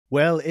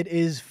Well, it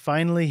is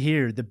finally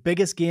here. The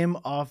biggest game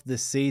of the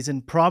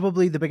season,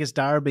 probably the biggest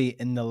derby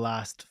in the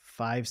last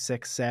 5,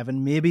 6,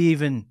 7, maybe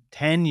even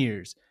 10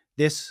 years.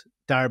 This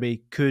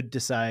derby could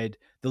decide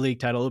the league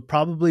title. It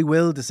probably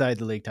will decide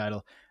the league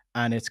title.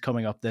 And it's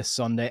coming up this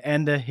Sunday.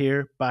 Enda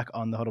here, back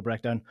on the Huddle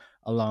Breakdown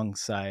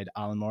alongside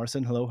Alan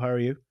Morrison. Hello, how are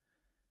you?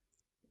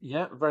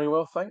 Yeah, very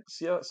well,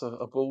 thanks. Yeah, that's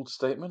a bold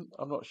statement.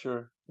 I'm not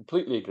sure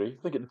completely agree.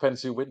 I think it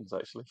depends who wins,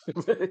 actually.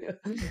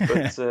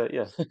 But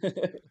yeah.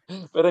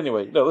 But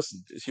anyway, no,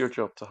 listen, it's your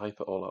job to hype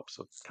it all up,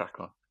 so crack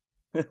on.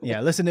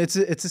 Yeah, listen, it's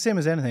the same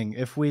as anything.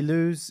 If we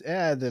lose,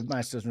 the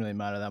match doesn't really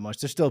matter that much.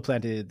 There's still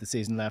plenty of the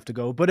season left to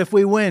go. But if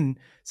we win,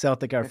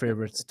 Celtic are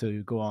favourites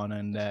to go on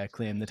and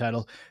claim the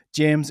title.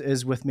 James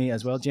is with me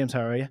as well. James,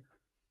 how are you?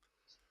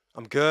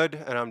 I'm good,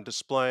 and I'm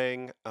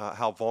displaying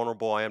how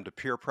vulnerable I am to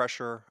peer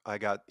pressure. I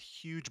got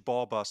huge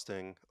ball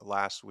busting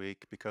last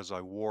week because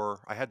I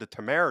had the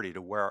temerity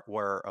to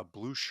wear a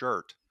blue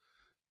shirt.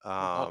 Oh,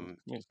 wow. Um,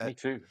 Yes, me at,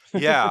 too.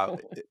 yeah,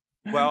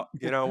 well,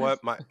 you know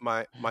what?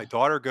 My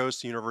daughter goes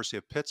to University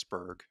of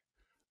Pittsburgh,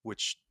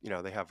 which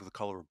they have the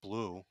color of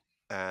blue,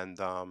 and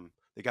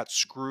they got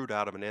screwed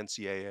out of an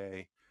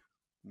NCAA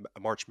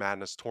March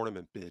Madness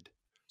tournament bid.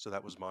 So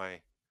that was my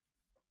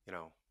you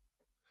know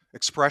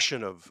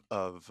expression of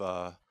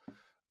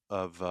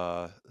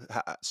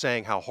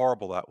saying how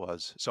horrible that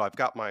was. So I've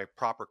got my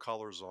proper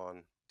colors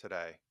on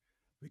today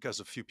because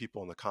a few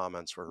people in the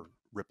comments were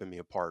ripping me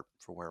apart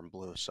for wearing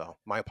blue. So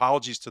my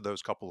apologies to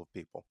those couple of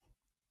people.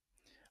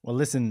 Well,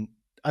 listen,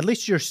 at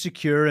least you're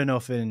secure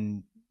enough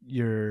in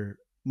your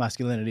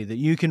masculinity that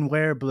you can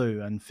wear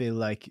blue and feel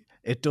like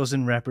it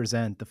doesn't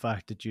represent the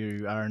fact that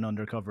you are an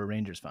undercover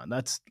Rangers fan.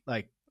 That's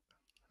like,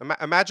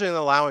 Imagine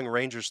allowing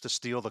Rangers to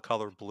steal the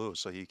color blue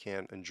so you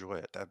can't enjoy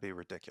it. That'd be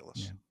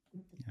ridiculous.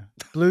 yeah. Yeah.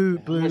 Blue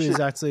I'm blue not is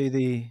sure. actually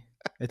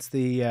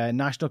the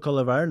national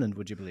color of Ireland,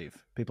 would you believe?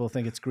 People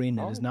think it's green.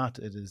 It is Oh, not.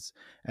 It is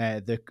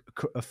the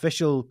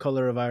official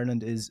color of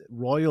Ireland is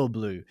royal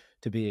blue,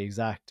 to be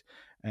exact.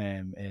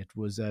 It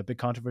was a big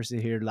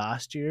controversy here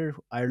last year.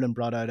 Ireland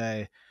brought out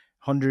a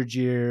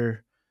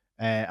 100-year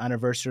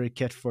anniversary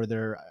kit for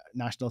their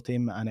national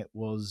team, and it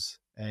was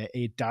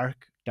a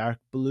dark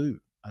blue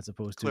as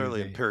opposed to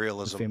Clearly the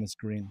imperialism. famous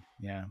green.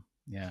 Yeah,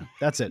 yeah,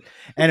 that's it.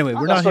 Anyway,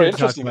 we're that's not here very to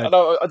talk interesting.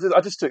 about. I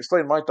just to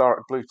explain, my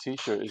dark blue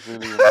T-shirt is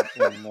really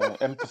in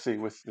empathy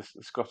with the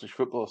Scottish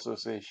Football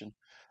Association,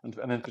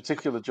 and in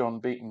particular John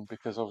Beaton,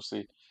 because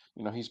obviously,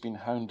 he's been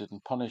hounded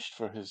and punished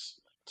for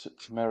his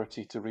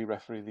temerity to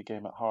re-referee the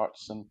game at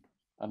Hearts, and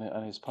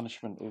his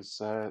punishment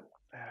is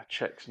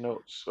checks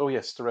notes. Oh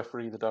yes, to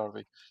referee the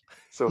derby.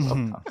 So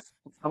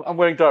I'm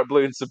wearing dark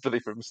blue in sympathy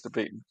for Mr.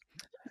 Beaton.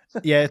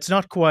 Yeah, it's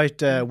not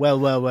quite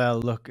well.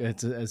 Look,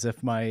 it's as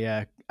if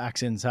my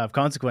actions have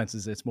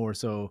consequences. It's more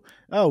so,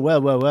 oh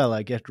well.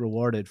 I get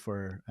rewarded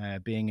for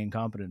being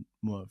incompetent.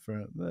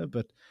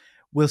 But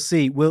we'll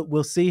see.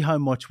 We'll see how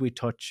much we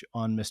touch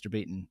on Mr.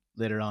 Beaton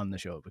later on in the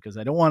show because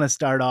I don't want to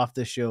start off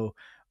this show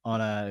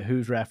on a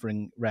who's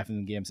refing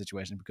the game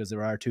situation because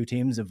there are two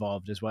teams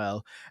involved as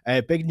well.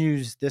 Big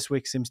news this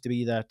week seems to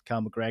be that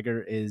Callum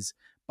McGregor is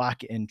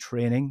back in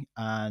training,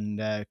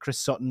 and Chris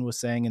Sutton was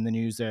saying in the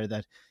news there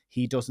that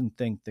he doesn't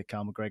think that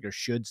Cal McGregor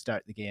should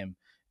start the game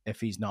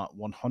if he's not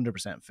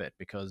 100% fit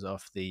because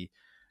of the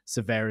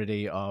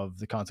severity of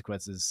the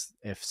consequences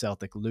if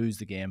Celtic lose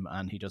the game,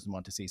 and he doesn't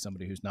want to see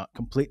somebody who's not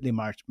completely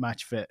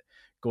match fit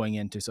going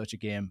into such a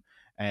game.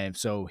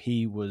 So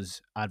he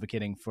was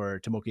advocating for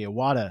Tomoki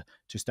Iwata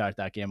to start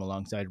that game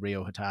alongside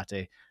Reo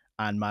Hatate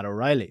and Matt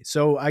O'Reilly.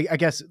 So I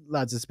guess,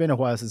 lads, it's been a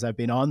while since I've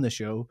been on the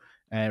show.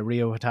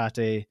 Reo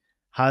Hatate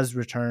has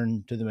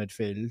returned to the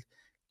midfield.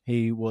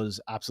 He was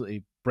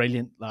absolutely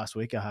brilliant last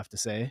week, I have to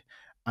say.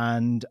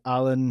 And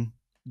Alan,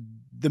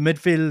 the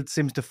midfield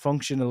seems to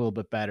function a little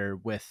bit better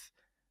with,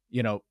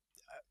 you know,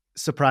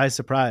 surprise,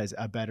 surprise,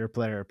 a better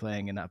player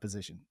playing in that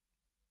position.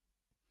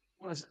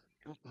 Well,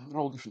 they're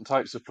all different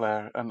types of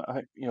player, and I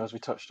think as we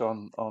touched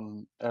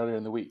on earlier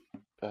in the week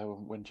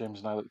when James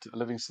and I looked at the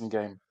Livingston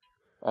game,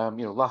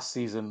 last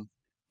season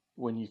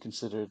when you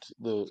considered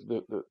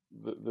the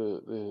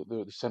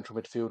central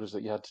midfielders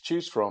that you had to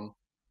choose from,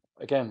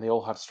 again they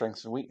all had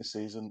strengths and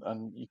weaknesses,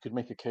 and you could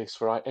make a case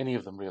for any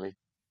of them really,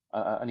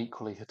 and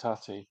equally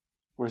Hatate.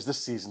 Whereas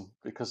this season,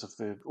 because of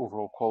the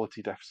overall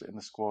quality deficit in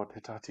the squad,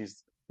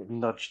 Hatate's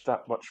nudged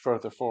that much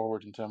further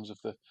forward in terms of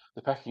the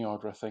pecking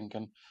order, I think,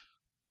 and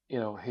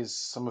his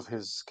some of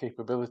his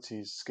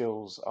capabilities,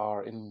 skills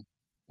are in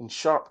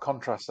sharp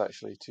contrast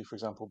actually to, for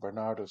example,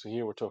 Bernardo. So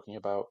here we're talking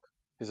about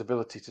his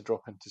ability to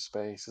drop into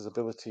space, his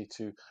ability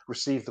to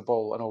receive the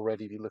ball and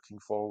already be looking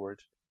forward,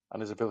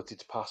 and his ability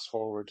to pass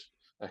forward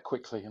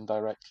quickly and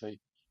directly.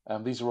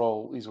 These were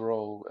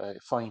all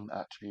fine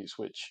attributes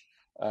which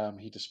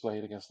he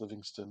displayed against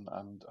Livingston,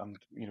 and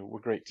were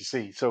great to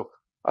see. So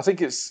I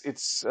think it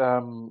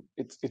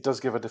does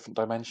give a different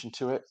dimension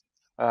to it.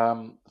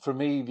 For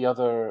me, the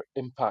other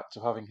impact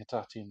of having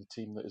Hatate in the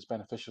team that is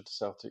beneficial to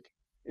Celtic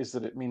is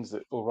that it means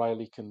that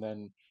O'Reilly can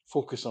then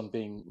focus on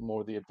being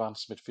more the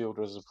advanced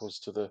midfielder as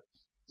opposed to the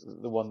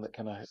one that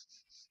kind of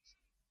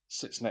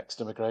sits next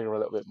to McGregor a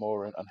little bit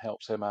more and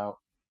helps him out.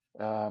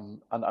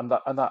 And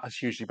that is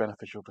hugely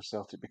beneficial for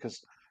Celtic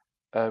because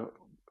uh,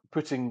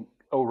 putting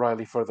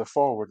O'Reilly further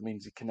forward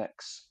means he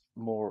connects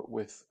more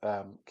with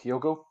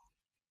Kyogo,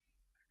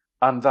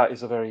 and that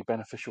is a very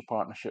beneficial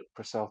partnership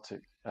for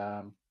Celtic.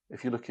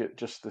 If you look at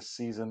just this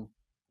season,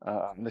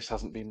 and this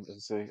hasn't been, as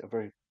I say, a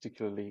very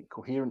particularly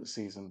coherent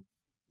season,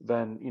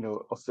 then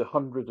of the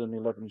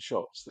 111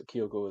 shots that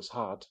Kyogo has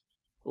had,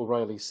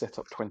 O'Reilly set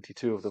up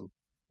 22 of them.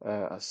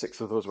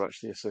 Six of those were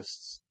actually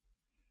assists.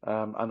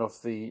 And of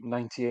the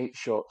 98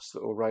 shots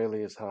that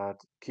O'Reilly has had,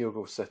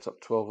 Kyogo set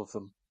up 12 of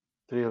them,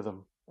 three of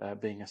them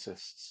being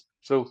assists.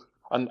 So,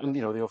 and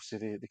they obviously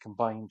they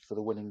combined for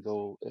the winning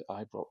goal at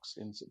Ibrox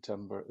in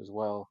September as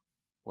well,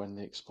 when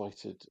they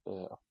exploited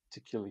a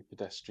particularly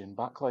pedestrian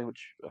backline,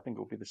 which I think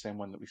will be the same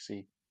one that we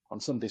see on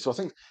Sunday. So I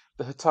think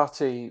the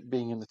Hatate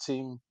being in the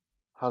team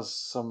has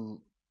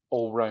some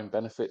all-round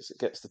benefits. It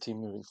gets the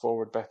team moving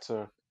forward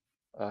better.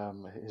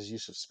 His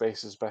use of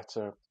space is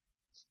better.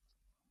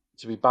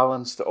 To be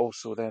balanced, it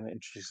also then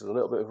introduces a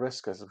little bit of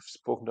risk, as I've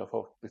spoken of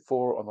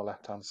before, on the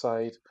left-hand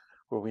side,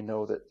 where we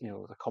know that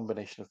the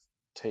combination of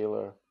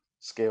Taylor,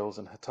 Scales,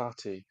 and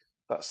Hatate,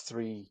 that's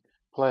three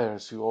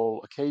players who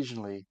all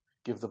occasionally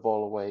give the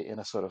ball away in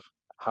a sort of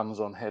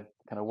hands-on head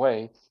kind of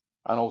way,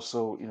 and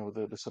also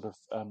the sort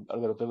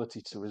of their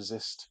ability to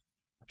resist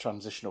a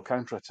transitional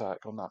counter-attack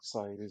on that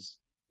side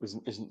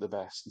isn't the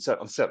best,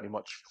 and certainly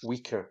much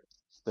weaker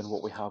than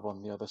what we have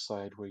on the other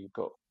side, where you've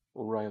got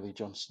O'Reilly,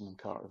 Johnston, and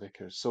Carter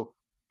Vickers. So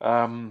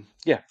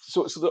yeah,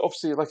 so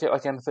obviously,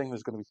 like anything,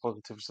 there's going to be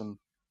positives and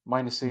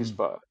minuses, Mm.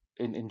 but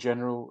in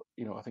general,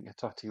 I think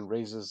Hatate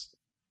raises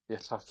the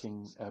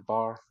attacking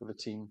bar for the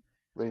team,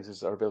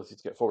 raises our ability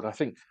to get forward. And I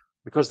think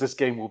because this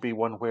game will be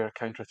one where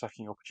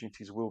counter-attacking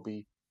opportunities will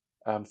be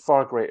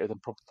far greater than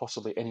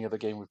possibly any other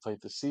game we've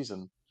played this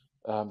season,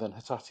 then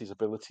Hatate's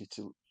ability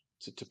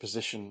to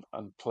position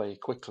and play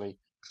quickly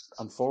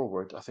and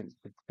forward, I think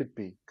could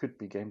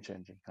be game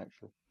changing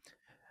actually.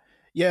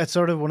 Yeah, it's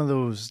sort of one of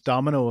those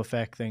domino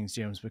effect things,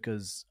 James,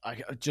 because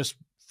I just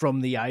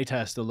from the eye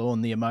test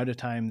alone, the amount of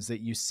times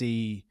that you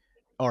see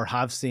or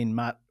have seen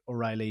Matt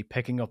O'Reilly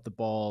picking up the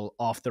ball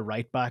off the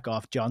right back,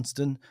 off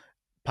Johnston,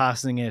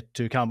 passing it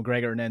to Callum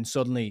McGregor, and then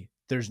suddenly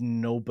there's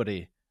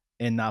nobody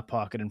in that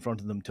pocket in front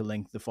of them to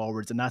link the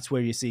forwards. And that's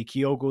where you see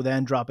Kyogo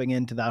then dropping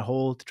into that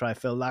hole to try to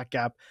fill that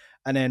gap.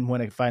 And then when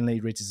it finally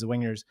reaches the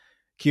wingers,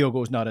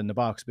 Kyogo's not in the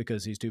box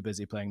because he's too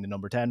busy playing the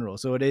number 10 role.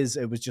 So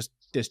it was just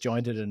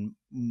disjointed and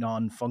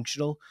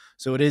non-functional.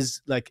 So it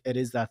is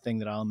that thing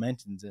that Al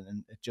mentions,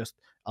 and it just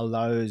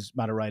allows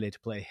Matt O'Reilly to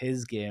play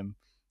his game.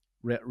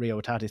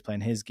 Reo Hatate is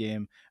playing his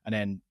game, and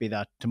then be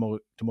that Tomoki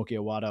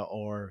Iwata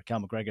or Cal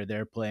McGregor,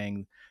 they're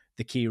playing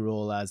the key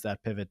role as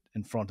that pivot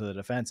in front of the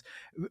defense.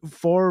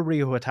 For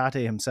Reo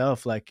Hatate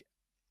himself, like,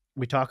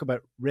 we talk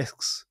about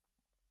risks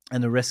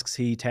and the risks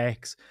he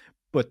takes,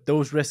 but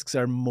those risks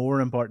are more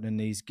important in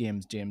these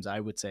games, James, I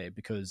would say,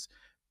 because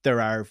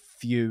there are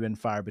few and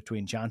far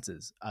between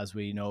chances, as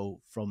we know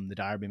from the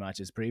Derby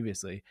matches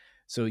previously.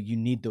 So you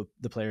need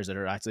the players that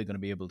are actually going to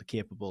be able to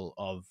capable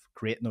of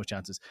creating those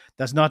chances.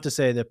 That's not to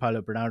say that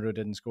Paulo Bernardo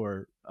didn't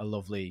score a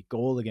lovely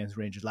goal against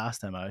Rangers last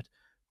time out,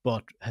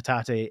 but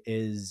Hatate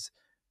is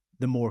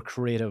the more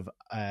creative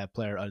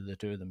player out of the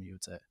two of them, you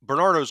would say.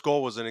 Bernardo's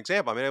goal was an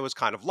example. I mean, it was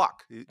kind of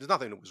luck. There's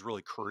nothing that was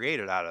really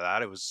created out of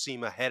that. It was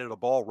Sema headed a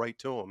ball right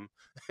to him,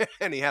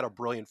 and he had a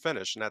brilliant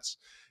finish. And that's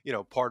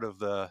part of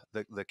the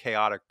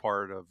chaotic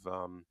part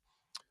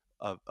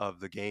of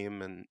the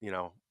game, and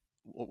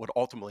what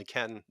ultimately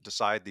can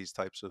decide these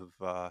types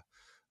of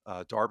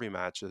derby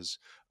matches.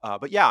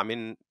 But yeah, I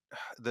mean,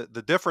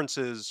 the difference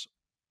is,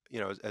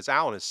 as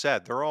Alan has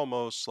said, they're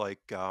almost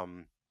like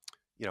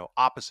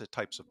opposite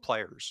types of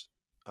players,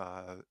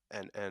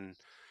 and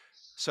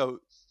so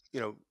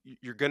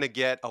you're going to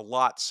get a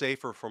lot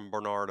safer from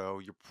Bernardo.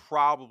 You're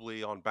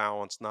probably on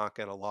balance not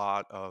getting a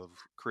lot of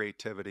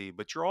creativity,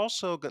 but you're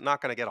also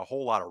not going to get a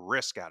whole lot of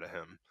risk out of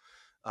him,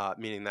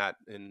 meaning that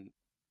in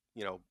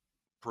you know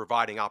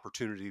providing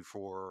opportunity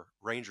for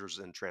Rangers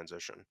in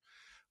transition.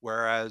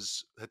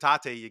 Whereas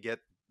Hatate, you get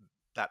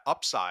that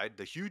upside,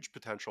 the huge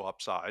potential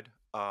upside,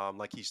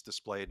 like he's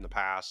displayed in the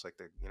past, like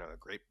the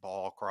great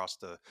ball across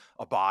to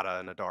Abada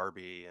and a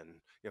Derby, and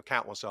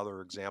countless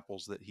other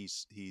examples that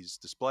he's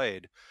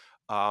displayed.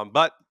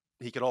 But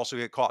he can also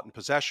get caught in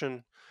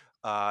possession.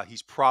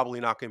 He's probably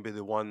not going to be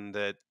the one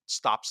that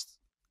stops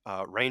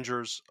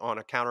Rangers on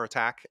a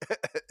counterattack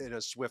in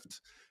a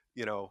swift,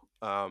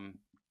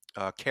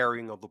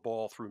 carrying of the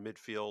ball through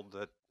midfield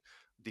that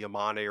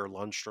Diamante or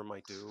Lundstrom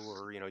might do,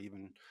 or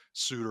even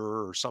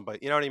Suter or somebody.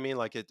 You know what I mean?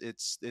 Like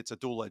it's a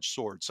dual-edged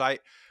sword. So I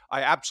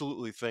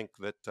absolutely think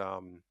that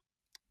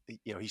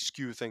he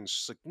skewed things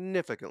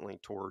significantly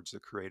towards the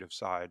creative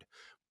side,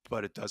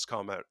 but it does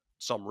come at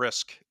some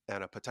risk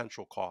and a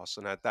potential cost,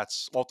 and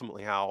that's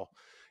ultimately how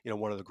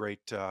one of the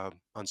great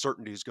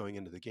uncertainties going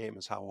into the game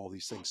is how all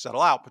these things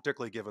settle out.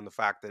 Particularly given the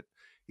fact that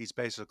he's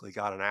basically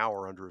got an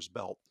hour under his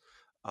belt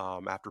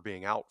after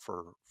being out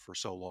for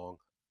so long.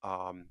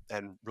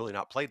 and really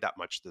not played that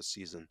much this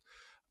season.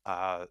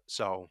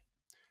 So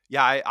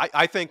yeah,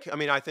 I think, I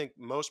mean, I think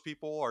most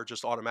people are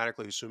just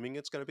automatically assuming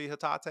it's going to be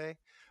Hatate.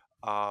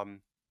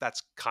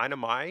 That's kind of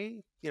my,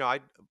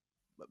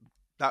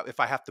 that if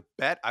I have to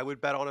bet, I would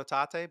bet on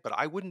Hatate, but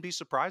I wouldn't be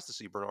surprised to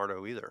see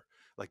Bernardo either.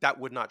 Like that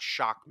would not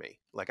shock me.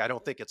 Like I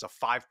don't think it's a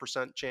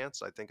 5%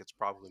 chance. I think it's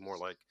probably more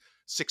like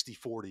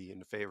 60-40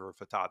 in favor of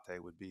Hatate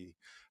would be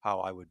how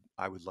I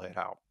would lay it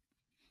out.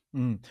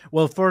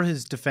 Well, for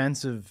his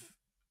defensive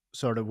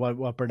sort of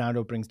what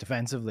Bernardo brings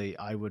defensively,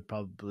 I would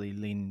probably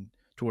lean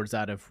towards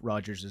that if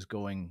Rodgers is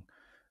going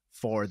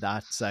for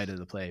that side of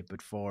the play.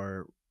 But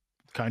for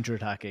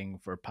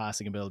counterattacking, for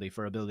passing ability,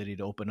 for ability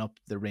to open up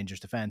the Rangers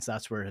defense,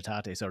 that's where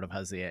Hatate sort of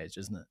has the edge,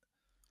 isn't it?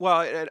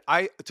 Well,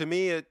 and to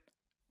me,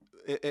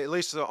 at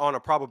least on a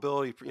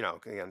probability,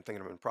 again,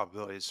 thinking of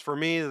probabilities, for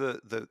me,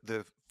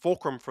 the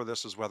fulcrum for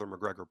this is whether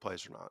McGregor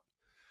plays or not.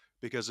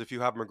 Because if you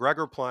have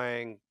McGregor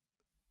playing,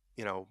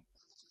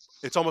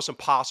 it's almost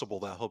impossible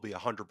that he'll be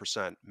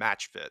 100%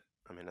 match fit.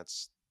 I mean,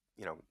 that's,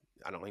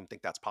 I don't even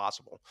think that's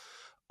possible.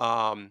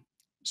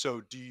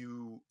 So do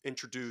you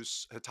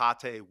introduce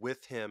Hatate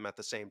with him at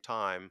the same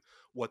time,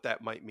 what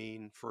that might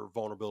mean for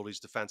vulnerabilities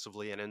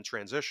defensively and in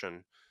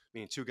transition,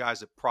 meaning two guys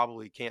that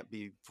probably can't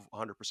be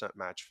 100%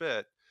 match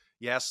fit.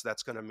 Yes,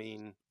 that's going to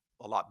mean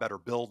a lot better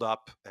build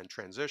up and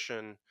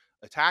transition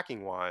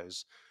attacking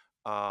wise.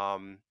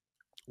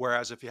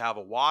 Whereas if you have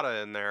a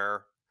Wada in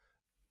there,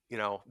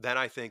 then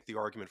I think the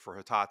argument for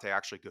Hatate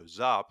actually goes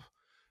up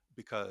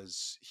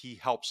because he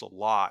helps a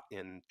lot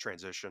in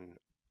transition,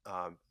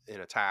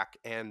 in attack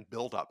and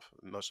build up,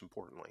 most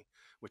importantly,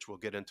 which we'll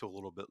get into a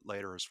little bit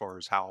later as far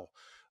as how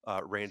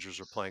Rangers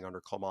are playing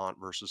under Clement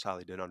versus how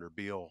they did under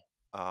Beal.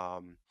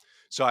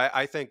 So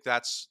I think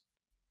that's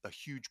a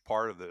huge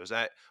part of this.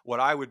 What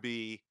I would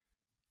be,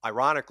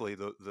 ironically,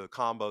 the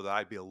combo that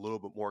I'd be a little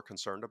bit more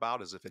concerned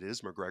about is if it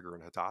is McGregor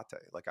and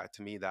Hatate. Like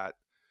to me, that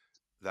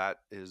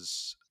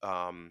is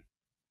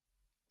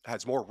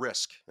has more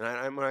risk.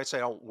 And when I say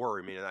don't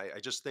worry, I mean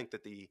I just think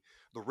that the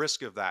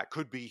risk of that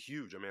could be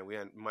huge. I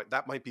mean,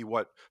 that might be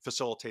what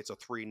facilitates a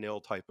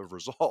 3-0 type of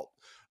result,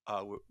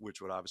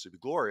 which would obviously be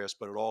glorious.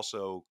 But it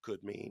also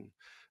could mean,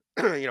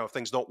 if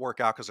things don't work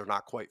out because they're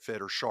not quite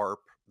fit or sharp,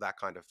 that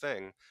kind of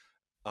thing.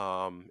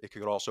 It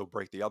could also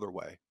break the other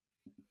way.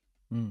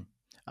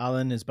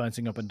 Alan is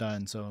bouncing up and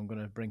down, so I'm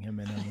going to bring him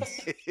in on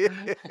this.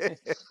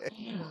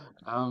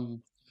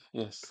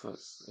 Yes,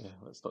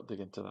 let's not dig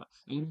into that.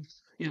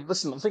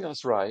 Listen, I think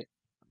that's right.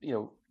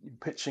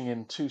 Pitching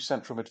in two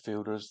central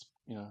midfielders,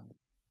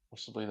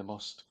 possibly the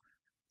most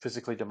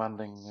physically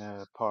demanding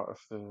part of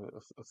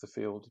the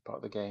field, part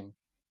of the game.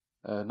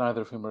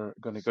 Neither of whom are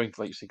going to,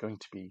 like you say, going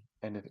to be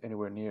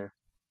anywhere near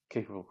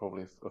capable,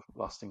 probably, of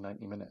lasting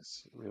 90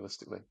 minutes,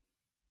 realistically.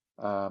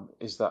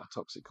 Is that a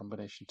toxic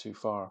combination too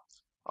far?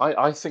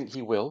 I think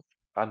he will,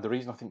 and the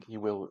reason I think he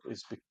will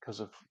is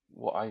because of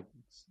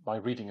my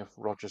reading of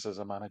Rodgers as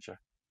a manager.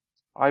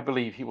 I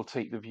believe he will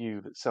take the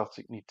view that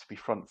Celtic need to be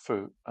front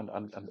foot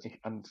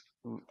and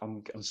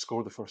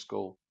score the first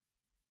goal.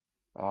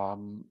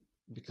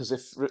 Because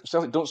if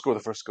Celtic don't score the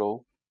first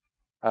goal,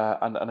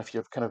 and if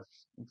you're kind of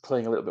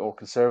playing a little bit more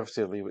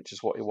conservatively, which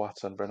is what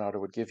Iwata and Bernardo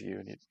would give you,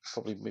 and you'd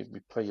probably maybe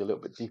play a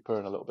little bit deeper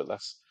and a little bit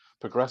less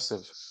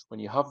progressive when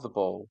you have the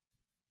ball.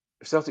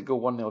 If Celtic go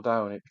 1-0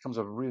 down, it becomes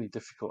a really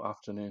difficult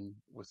afternoon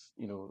with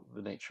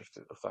the nature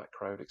of that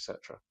crowd,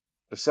 etc.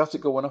 If Celtic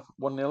go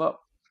 1-0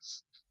 up,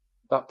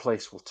 that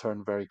place will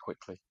turn very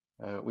quickly.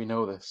 We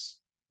know this,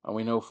 and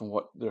we know from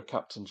what their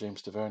captain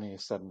James Tavernier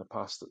has said in the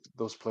past that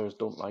those players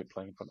don't like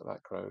playing in front of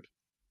that crowd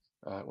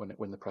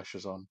when the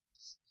pressure's on.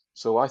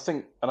 So I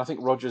think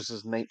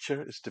Rodgers'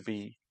 nature is to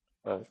be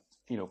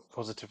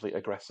positively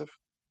aggressive.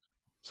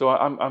 So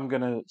I'm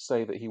going to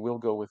say that he will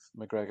go with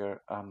McGregor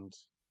and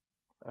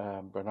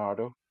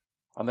Bernardo.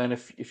 And then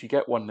if you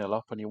get 1-0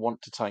 up and you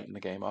want to tighten the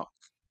game up,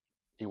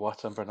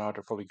 Iwata and Bernardo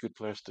are probably good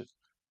players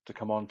to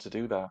come on to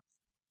do that.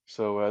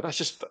 So that's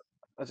just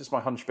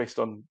my hunch based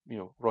on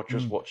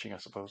Rodgers watching, I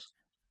suppose.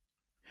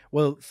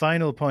 Well,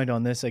 final point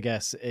on this, I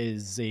guess,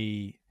 is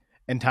the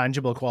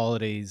intangible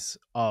qualities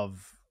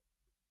of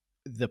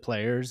the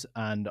players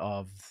and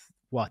of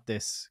what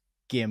this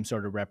game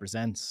sort of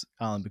represents,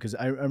 Alan, because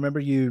I remember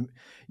you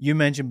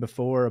mentioned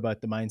before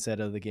about the mindset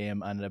of the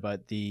game and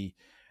about the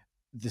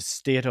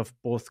state of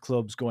both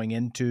clubs going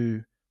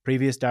into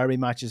previous derby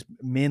matches,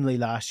 mainly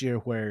last year,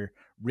 where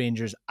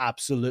Rangers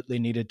absolutely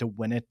needed to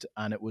win it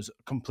and it was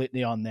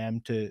completely on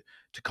them to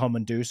come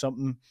and do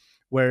something.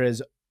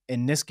 Whereas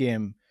in this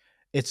game,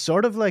 it's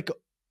sort of like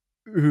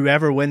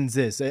whoever wins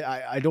this,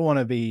 I don't want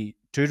to be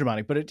too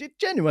dramatic, but it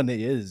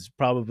genuinely is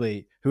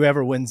probably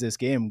whoever wins this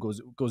game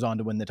goes on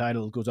to win the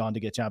title, goes on to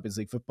get Champions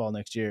League football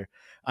next year,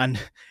 and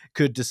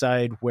could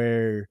decide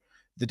where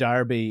the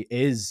derby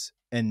is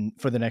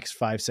for the next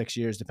 5-6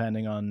 years,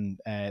 depending on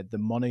the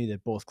money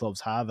that both clubs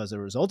have as a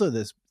result of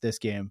this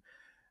game.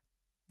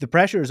 The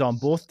pressure is on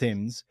both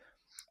teams,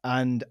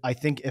 and I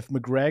think if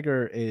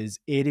McGregor is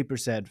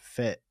 80%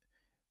 fit,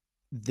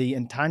 the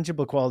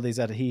intangible qualities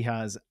that he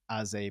has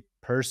as a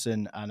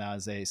person and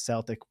as a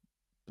Celtic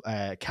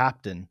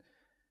captain,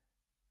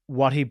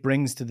 what he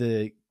brings to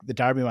the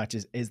derby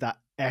matches is that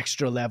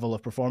extra level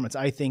of performance.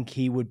 I think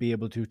he would be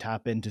able to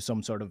tap into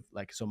some sort of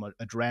like some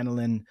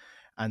adrenaline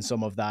and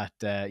some of that,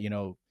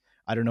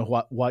 I don't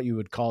know what you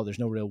would call. There's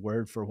no real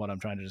word for what I'm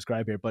trying to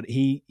describe here, but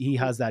he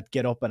has that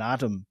get up and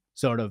at 'em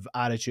sort of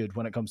attitude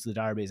when it comes to the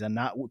derbies, and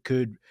that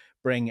could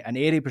bring an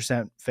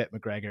 80% fit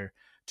McGregor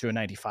to a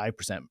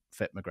 95%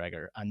 fit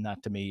McGregor, and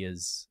that to me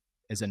is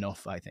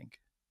enough, I think.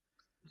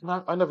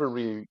 I never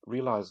really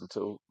realized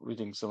until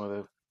reading some of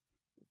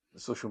the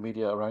social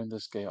media around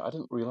this game. I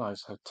didn't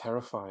realize how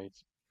terrified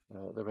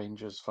the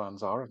Rangers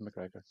fans are of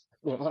McGregor.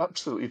 They're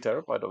absolutely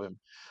terrified of him,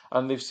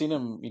 and they've seen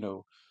him.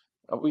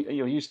 We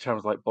use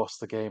terms like "boss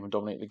the game" and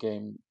 "dominate the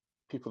game."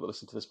 People that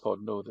listen to this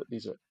pod know that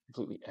these are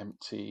completely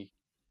empty,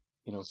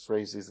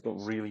 phrases that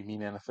don't really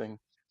mean anything.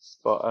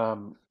 But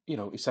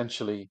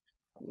essentially,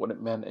 what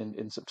it meant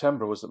in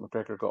September was that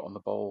McGregor got on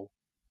the ball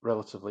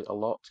relatively a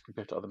lot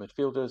compared to other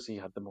midfielders. He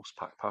had the most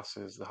pack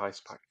passes, the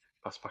highest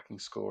pass packing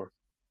score,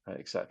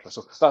 etc.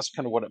 So that's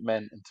kind of what it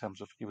meant in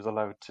terms of he was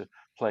allowed to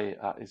play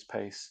at his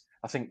pace.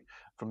 I think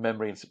from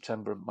memory in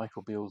September,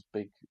 Michael Beale's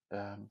big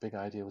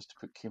idea was to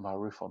put Kemar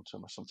Roof onto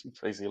him or something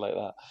crazy like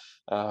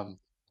that.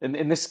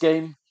 In this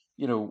game,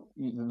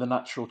 the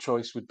natural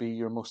choice would be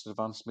your most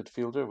advanced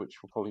midfielder,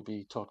 which will probably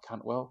be Todd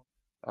Cantwell.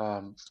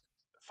 Um,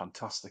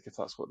 Fantastic if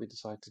that's what they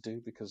decide to do,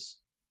 because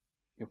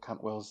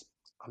Cantwell's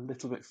a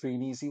little bit free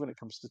and easy when it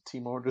comes to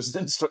team orders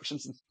and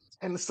instructions, and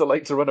tends to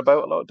like to run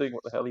about a lot, doing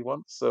what the hell he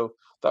wants. So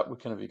that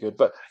would kind of be good.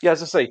 But yeah,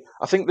 as I say,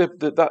 I think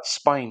that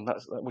spine,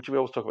 which we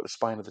always talk about the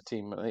spine of the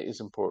team, and it is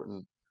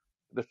important.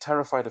 They're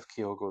terrified of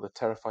Kyogo, they're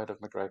terrified of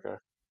McGregor,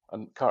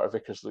 and Carter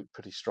Vickers looked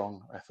pretty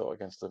strong, I thought,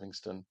 against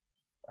Livingston.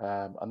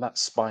 And that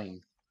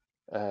spine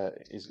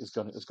is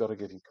got to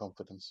give you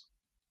confidence.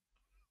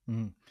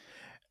 Mm.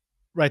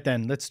 Right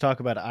then, let's talk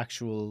about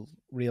actual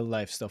real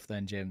life stuff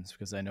then, James,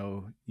 because I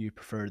know you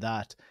prefer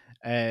that.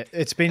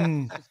 It's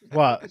been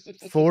what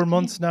 4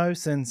 months now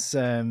since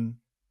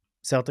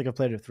Celtic have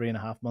played, or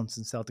 3.5 months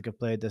since Celtic have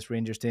played this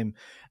Rangers team.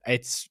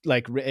 It's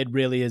like it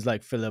really is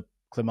like Philip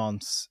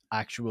Clement's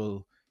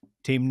actual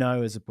team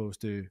now, as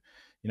opposed to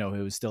it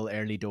was still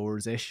early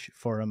doors ish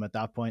for him at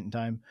that point in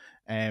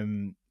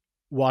time.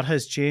 What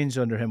has changed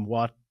under him?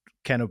 What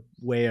kind of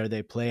way are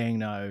they playing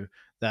now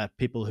that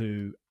people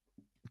who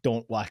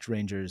don't watch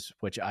Rangers,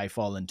 which I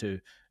fall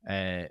into,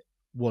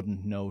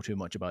 wouldn't know too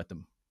much about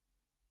them?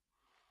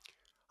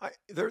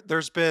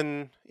 There's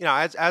been,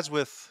 as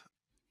with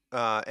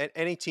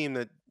any team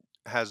that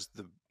has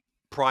the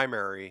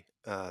primary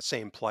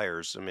same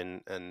players. I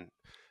mean, and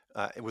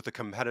with the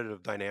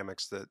competitive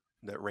dynamics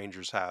that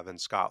Rangers have in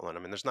Scotland,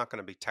 I mean, there's not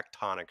going to be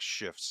tectonic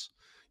shifts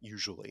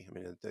usually. I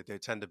mean, they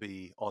tend to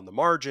be on the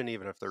margin,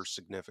 even if they're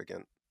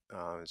significant.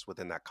 It's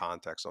within that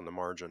context on the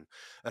margin,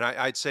 and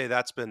I'd say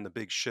that's been the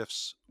big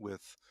shifts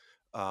with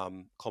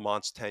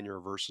Clement's tenure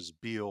versus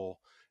Beale.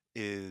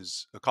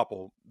 Is a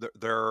couple.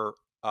 They're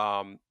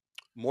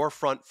more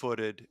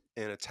front-footed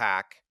in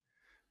attack.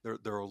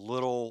 They're a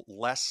little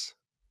less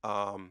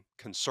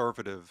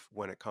conservative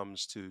when it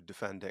comes to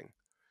defending,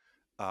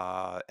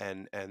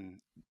 and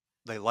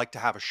they like to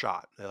have a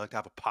shot. They like to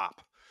have a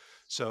pop.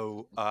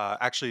 So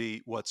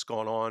actually, what's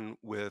going on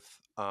with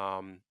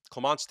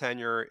Clement's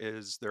tenure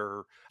is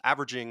they're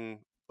averaging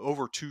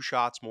over 2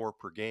 shots more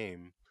per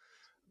game.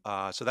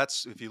 So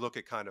that's, if you look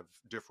at kind of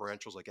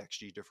differentials like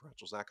XG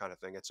differentials, that kind of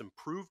thing, it's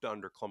improved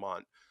under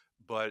Clement,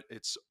 but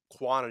it's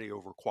quantity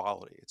over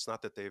quality. It's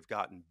not that they've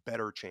gotten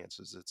better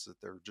chances; it's that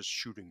they're just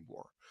shooting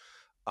more.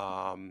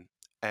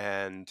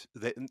 And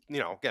they,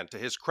 again, to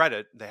his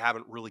credit, they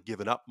haven't really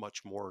given up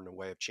much more in the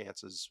way of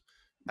chances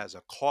as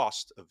a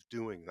cost of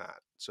doing that,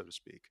 so to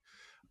speak.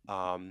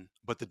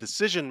 But the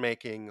decision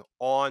making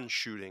on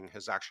shooting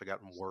has actually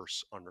gotten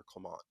worse under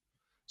Clement.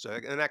 So,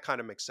 and that kind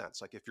of makes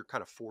sense. Like if you're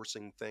kind of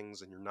forcing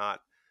things and you're not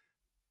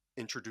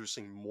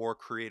introducing more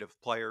creative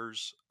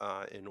players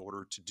in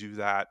order to do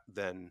that,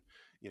 then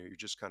you're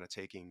just kind of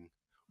taking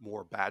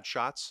more bad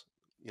shots,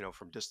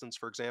 from distance,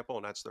 for example,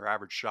 and that's their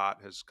average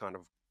shot has kind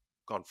of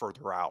gone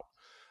further out.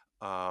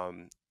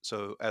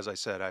 So as I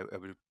said, I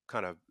would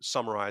kind of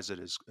summarize it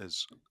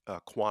as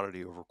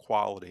quantity over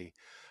quality.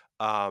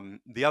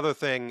 The other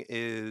thing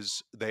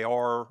is they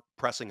are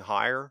pressing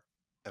higher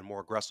and more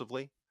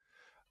aggressively.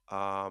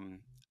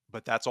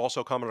 But that's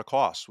also come at a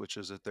cost, which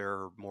is that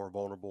they're more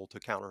vulnerable to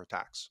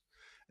counterattacks.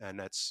 And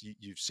that's,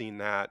 you've seen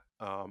that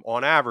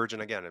on average,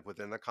 and again,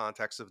 within the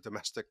context of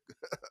domestic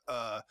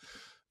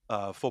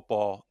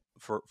football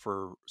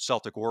for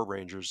Celtic or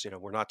Rangers,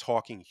 we're not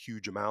talking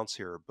huge amounts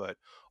here, but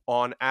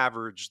on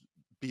average,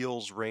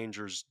 Beale's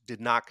Rangers did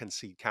not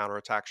concede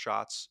counterattack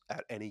shots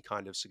at any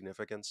kind of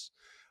significance.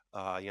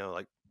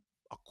 Like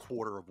a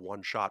quarter of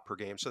 1 shot per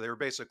game. So they were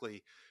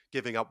basically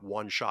giving up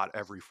 1 shot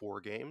every 4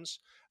 games.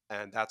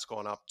 And that's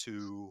gone up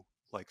to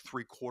like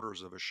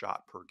 3/4 of a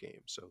shot per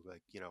game. So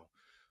like,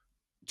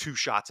 2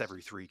 shots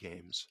every 3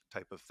 games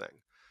type of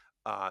thing.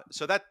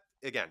 So that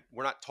again,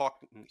 we're not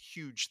talking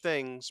huge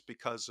things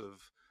because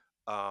of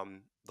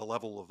the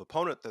level of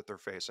opponent that they're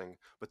facing,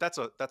 but that's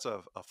a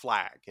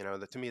flag.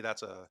 That to me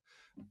that's a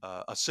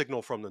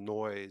signal from the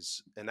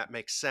noise, and that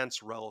makes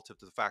sense relative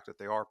to the fact that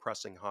they are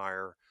pressing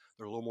higher.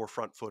 They're a little more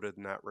front-footed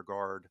in that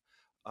regard.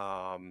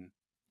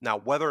 Now,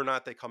 whether or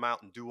not they come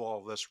out and do all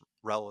of this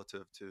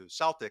relative to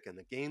Celtic and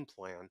the game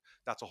plan,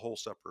 that's a whole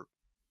separate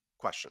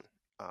question.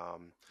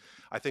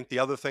 I think the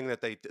other thing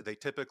that they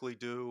typically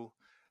do,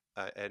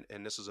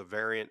 and this is a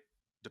variant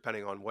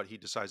depending on what he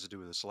decides to do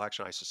with the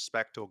selection. I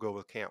suspect he'll go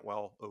with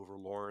Cantwell over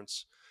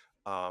Lawrence.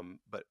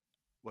 But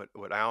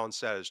what Alan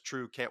said is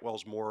true.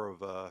 Cantwell's more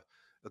of a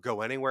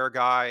go anywhere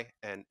guy,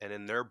 and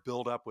in their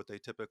build up, what they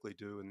typically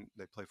do, and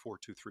they play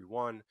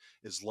 4-2-3-1,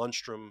 is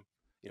Lundstrom.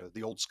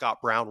 The old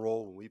Scott Brown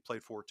role when we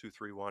played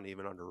 4-2-3-1,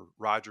 even under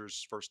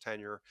Rodgers' first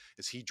tenure,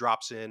 is he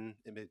drops in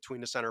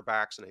between the center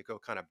backs and they go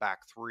kind of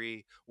back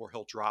three, or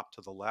he'll drop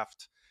to the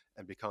left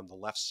and become the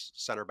left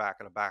center back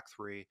in a back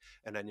three.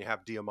 And then you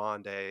have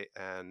Diomande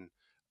and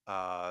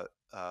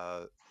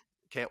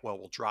Cantwell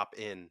will drop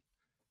in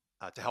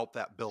to help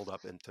that build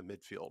up into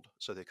midfield.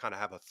 So they kind of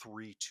have a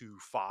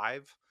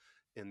 3-2-5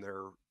 in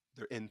their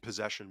in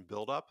possession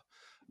build up.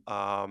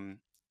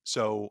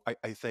 So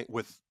I think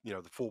with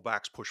the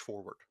fullbacks push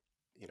forward.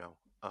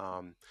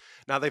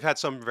 Now they've had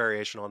some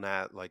variation on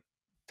that, like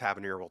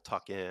Tavernier will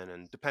tuck in,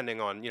 and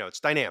depending on it's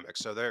dynamic.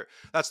 So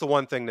that's the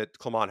one thing that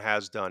Clement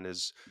has done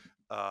is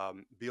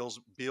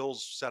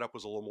Beal's setup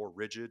was a little more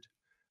rigid,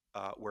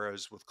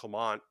 whereas with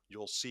Clement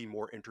you'll see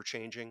more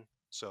interchanging.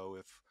 So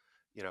if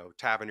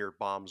Tavernier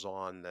bombs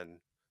on, then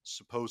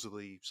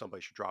supposedly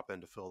somebody should drop in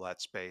to fill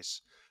that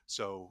space.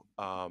 So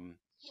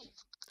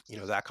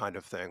that kind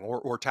of thing,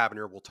 or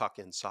Tavernier will tuck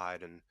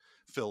inside and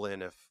fill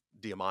in if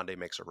Diomande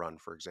makes a run,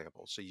 for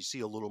example. So you see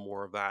a little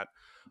more of that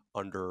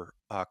under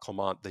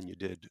Clement than you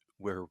did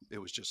where it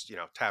was just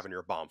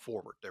Tavernier bomb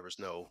forward. There was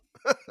no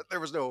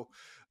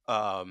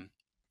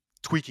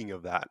tweaking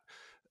of that.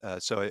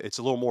 So it's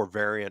a little more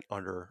variant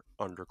under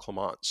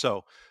Clement.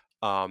 So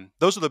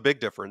those are the big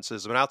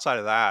differences. And outside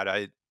of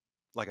that,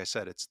 like I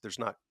said, there's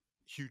not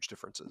huge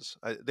differences.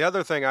 The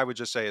other thing I would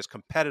just say is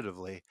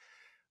competitively,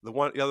 the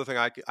other thing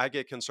I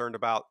get concerned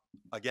about,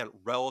 again,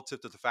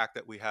 relative to the fact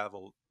that we have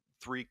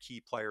three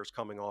key players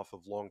coming off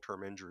of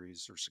long-term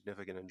injuries or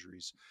significant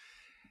injuries,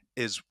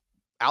 is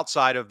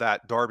outside of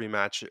that Derby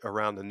match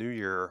around the New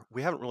Year,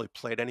 we haven't really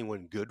played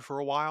anyone good for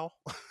a while.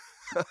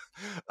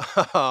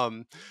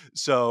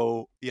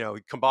 So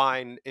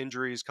combine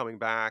injuries coming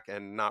back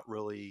and not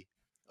really,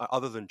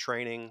 other than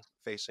training,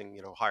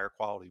 facing higher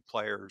quality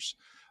players,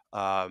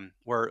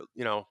 where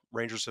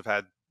Rangers have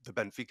had the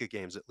Benfica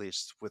games at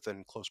least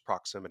within close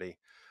proximity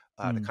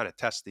to kind of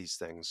test these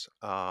things.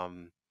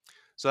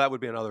 So that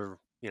would be another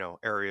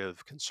area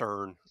of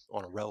concern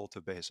on a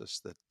relative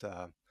basis, that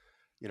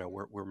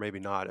we're maybe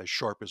not as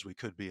sharp as we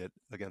could be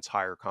against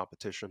higher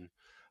competition.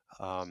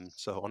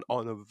 So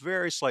on a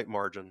very slight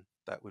margin,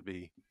 that would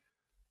be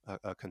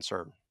a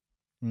concern.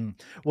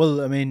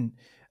 Well, I mean,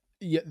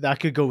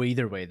 that could go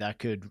either way. That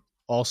could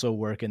also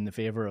work in the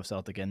favor of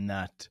Celtic in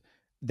that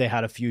they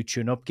had a few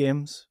tune-up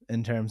games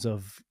in terms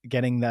of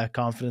getting that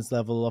confidence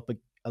level up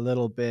a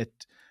little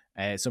bit.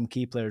 Some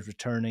key players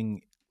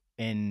returning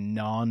in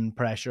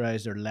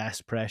non-pressurized or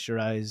less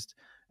pressurized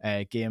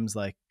games,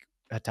 like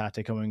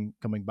Hatate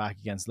coming back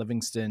against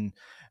Livingston.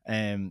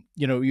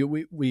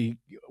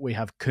 We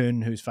have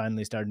Kuhn, who's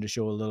finally starting to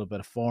show a little bit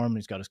of form.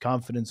 He's got his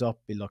confidence up.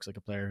 He looks like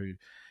a player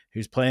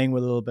who's playing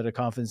with a little bit of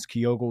confidence.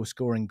 Kyogo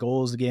scoring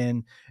goals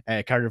again.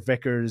 Carter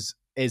Vickers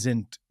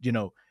isn't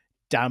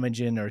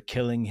damaging or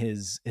killing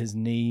his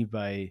knee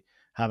by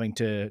having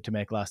to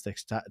make last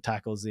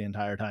tackles the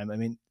entire time. I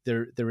mean,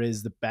 there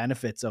is the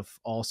benefits of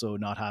also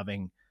not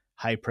having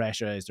high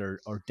pressurized or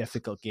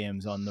difficult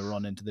games on the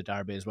run into the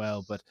Derby as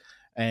well. But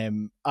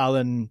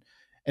Alan,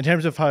 in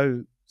terms of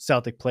how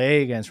Celtic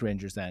play against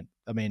Rangers, then,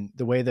 I mean,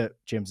 the way that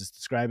James is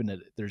describing it,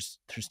 there's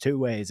two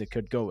ways it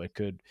could go. It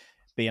could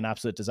be an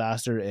absolute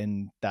disaster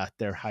in that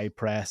their high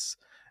press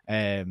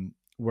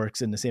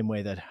works in the same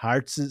way that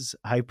Hearts'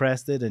 high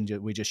press did, and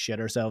we just shit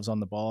ourselves on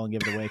the ball and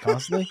give it away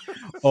constantly,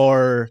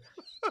 or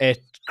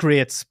it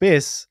creates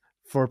space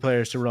for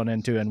players to run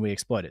into and we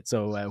exploit it.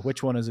 So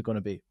which one is it going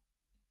to be?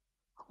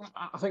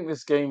 I think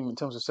this game, in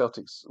terms of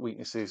Celtic's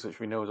weaknesses, which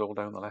we know is all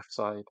down the left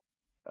side,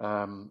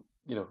 for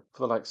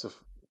the likes of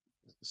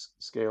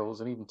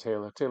Scales and even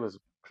Taylor's a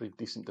pretty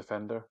decent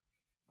defender,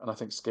 and I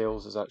think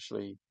Scales is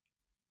actually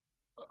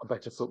a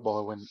better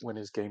footballer when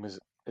his game is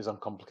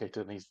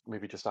uncomplicated and he's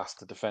maybe just asked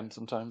to defend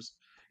sometimes.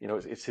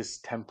 It's his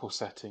tempo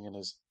setting and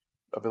his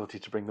ability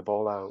to bring the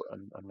ball out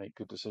and make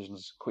good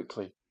decisions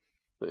quickly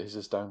that is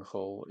his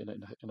downfall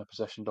in a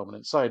possession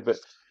dominant side. But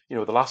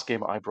the last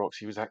game at Ibrox,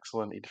 he was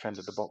excellent. He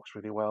defended the box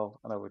really well,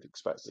 and I would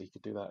expect that he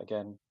could do that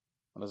again.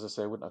 And as I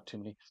say, I wouldn't have too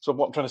many. So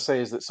what I'm trying to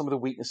say is that some of the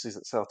weaknesses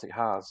that Celtic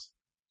has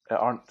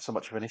aren't so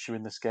much of an issue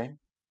in this game,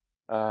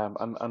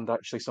 and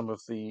actually some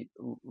of the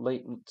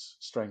latent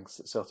strengths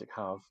that Celtic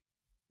have.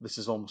 This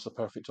is almost a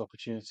perfect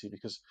opportunity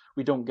because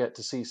we don't get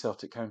to see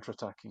Celtic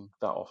counter-attacking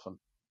that often.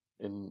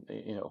 in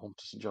at home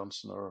to St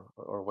Johnstone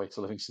or away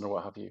to Livingston or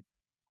what have you.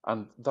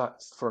 And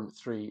that front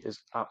three is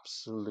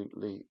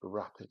absolutely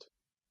rapid.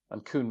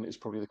 And Kuhn is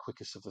probably the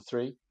quickest of the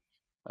three.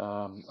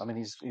 I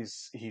mean,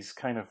 he's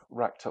kind of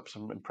racked up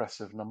some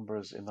impressive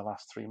numbers in the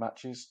last 3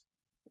 matches.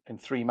 In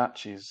 3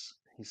 matches,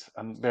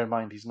 and bear in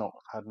mind he's not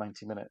had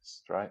 90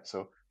 minutes, right?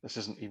 So this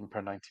isn't even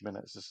per 90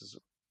 minutes. This is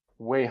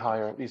way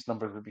higher. These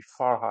numbers would be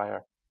far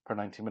higher per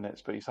 90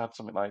 minutes. But he's had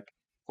something like,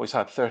 well, he's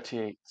had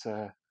 38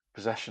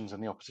 possessions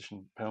in the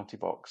opposition penalty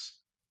box,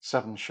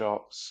 7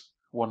 shots,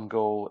 1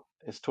 goal.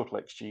 His total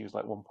XG was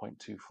like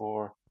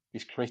 1.24.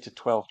 He's created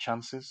 12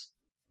 chances.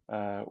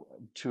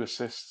 2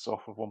 assists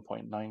off of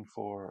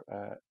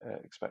 1.94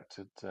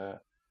 expected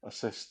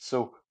assists.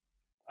 So,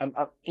 and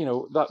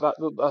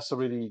that's a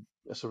really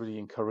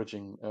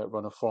encouraging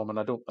run of form.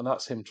 And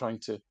that's him trying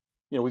to,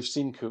 we've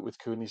seen with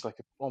Kuhn, he's like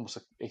almost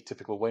an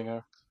atypical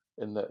winger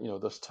in that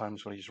there's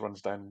times when he just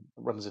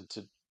runs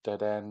into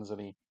dead ends,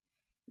 and he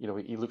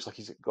looks like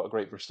he's got a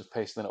great burst of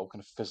pace, and then it all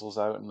kind of fizzles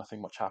out and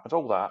nothing much happens.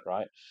 All that,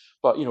 right?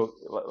 But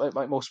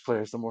like most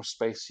players, the more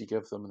space you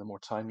give them and the more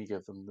time you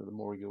give them, the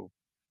more you'll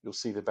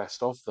see the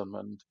best of them.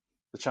 And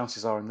the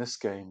chances are in this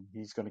game,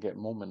 he's going to get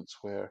moments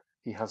where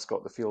he has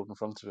got the field in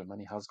front of him and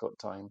he has got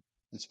time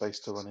and space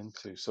to run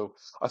into. So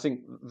I think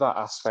that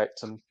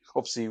aspect, and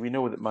obviously we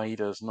know that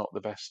Maeda is not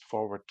the best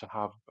forward to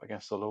have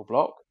against the low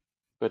block,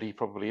 but he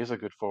probably is a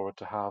good forward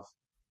to have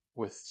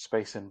with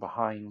space in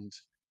behind,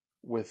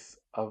 with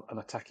an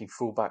attacking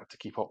fullback to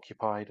keep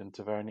occupied, and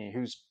Tavernier,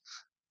 who's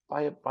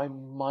by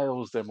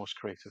miles their most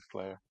creative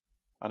player.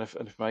 And if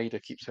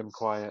Maeda keeps him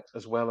quiet,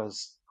 as well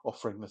as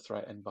offering the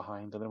threat in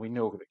behind, and then we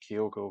know that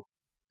Kyogo,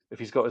 if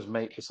he's got his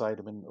mate beside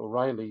him, and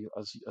O'Reilly,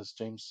 as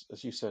James,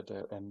 as you said,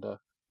 Enda,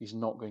 he's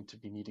not going to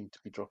be needing to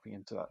be dropping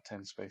into that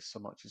 10 space so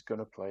much. He's going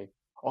to play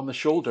on the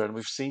shoulder, and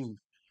we've seen,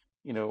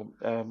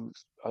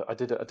 I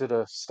did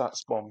a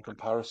stats bomb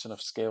comparison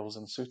of Scales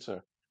and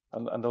Suter,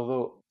 and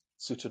although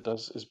Suter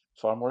is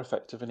far more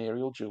effective in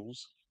aerial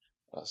duels,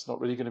 that's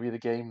not really going to be the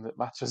game that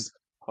matters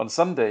on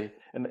Sunday.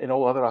 In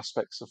all other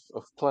aspects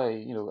of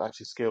play,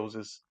 actually Scales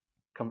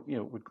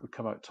would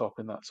come out top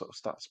in that sort of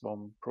stats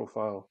bomb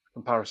profile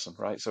comparison,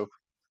 right? So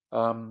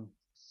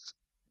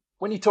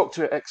when you talk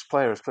to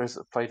players that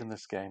have played in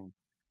this game,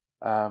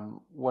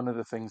 one of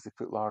the things they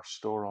put large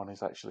store on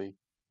is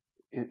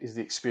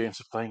the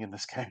experience of playing in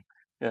this game.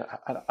 Yeah,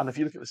 and if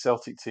you look at the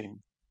Celtic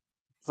team,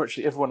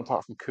 virtually everyone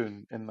apart from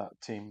Kuhn in that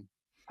team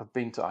have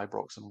been to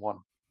Ibrox and won,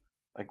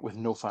 like with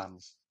no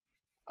fans,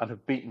 and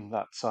have beaten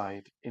that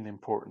side in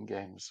important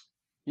games.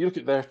 You look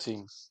at their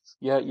team,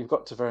 yeah, you've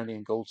got Tavernier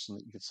and Goldson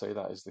that you could say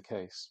that is the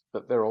case,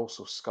 but they're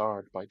also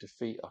scarred by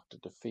defeat after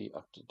defeat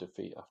after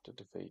defeat after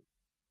defeat.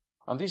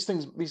 And these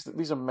things,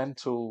 these are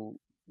mental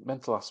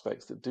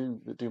aspects that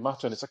do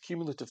matter, and it's a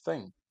cumulative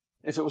thing.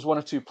 If it was 1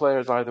 or 2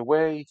 players either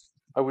way,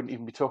 I wouldn't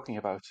even be talking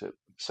about it.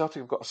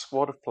 Celtic have got a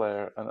squad of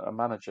player and a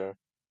manager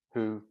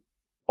who,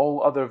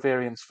 all other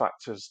variance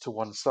factors to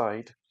one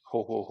side,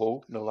 ho ho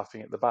ho, no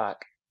laughing at the back,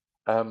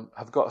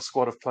 have got a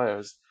squad of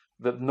players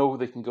that know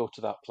they can go to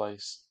that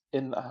place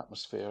in that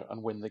atmosphere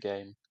and win the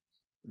game.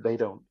 They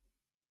don't,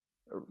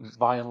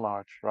 by and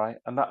large, right?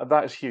 And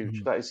that is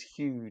huge. Mhm. That is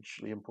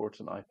hugely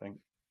important, I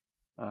think.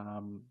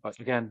 But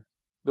again,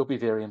 there'll be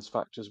variance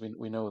factors.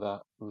 We know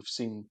that we've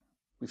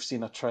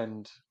seen a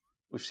trend.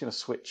 We've seen a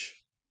switch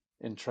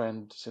in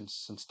trend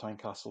since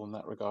Tynecastle in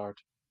that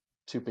regard.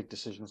 2 big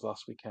decisions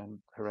last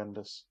weekend,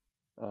 horrendous.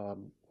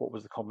 What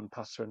was the common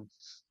pattern?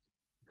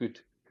 Good.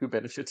 Who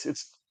benefits?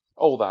 It's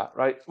all that,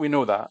 right? We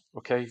know that.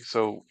 Okay,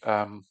 so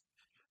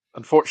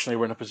unfortunately,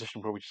 we're in a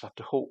position where we just have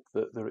to hope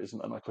that there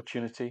isn't an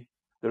opportunity,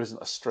 there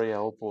isn't a stray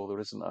elbow, there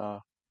isn't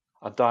a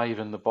dive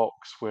in the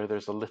box where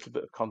there's a little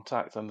bit of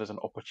contact and there's an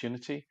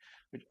opportunity,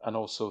 and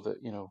also that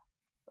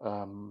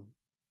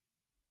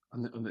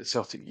and that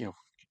Celtic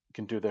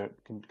can do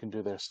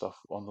their stuff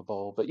on the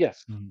ball. But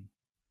yes, Mhm.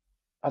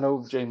 I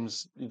know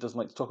James, he doesn't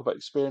like to talk about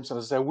experience, and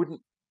as I say, I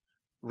wouldn't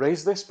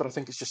raise this, but I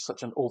think it's just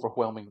such an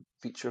overwhelming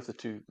feature of the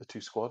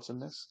two squads in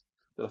this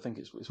that I think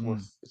it's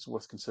Mm.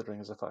 worth considering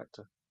as a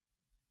factor.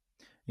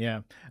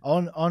 Yeah.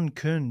 On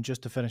Kuhn,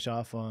 just to finish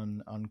off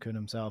on Kuhn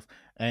himself,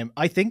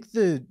 I think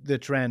the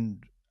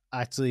trend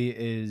actually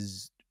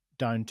is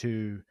down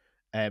to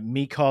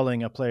me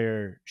calling a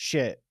player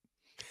shit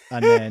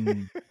and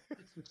then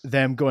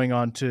them going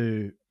on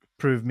to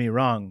prove me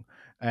wrong.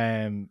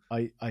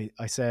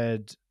 I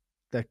said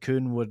that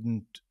Kuhn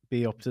wouldn't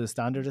be up to the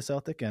standard of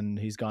Celtic, and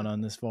he's gone on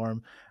this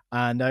form.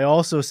 And I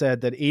also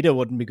said that Ida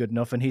wouldn't be good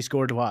enough, and he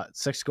scored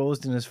 6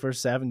 goals in his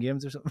first 7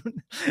 games or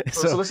something.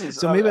 So listen,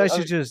 so maybe I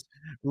should just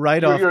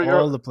write you're off you're all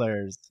you're the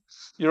players.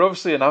 you're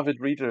obviously an avid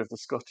reader of the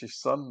Scottish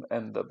Sun,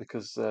 Enda,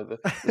 because the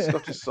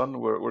Scottish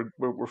Sun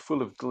were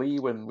full of glee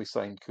when we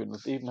signed Kuhn.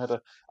 They even had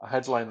a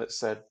headline that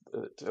said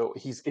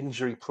he's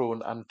injury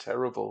prone and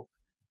terrible.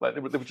 Like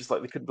they were just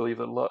like they couldn't believe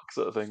their luck,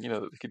 sort of thing.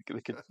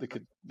 That they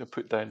could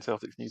put down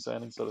Celtic's new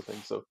signing, sort of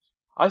thing. So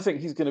I think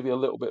he's going to be a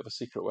little bit of a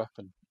secret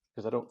weapon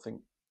because I don't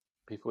think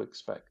people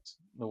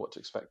know what to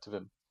expect of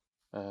him.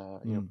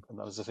 Mm.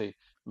 And as I say,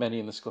 many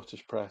in the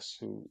Scottish press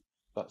who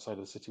that side of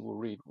the city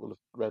will have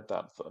read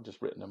that and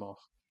just written him off.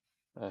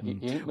 He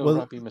Mm. ain't no Well,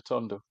 Rabbi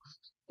Matondo.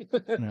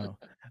 no.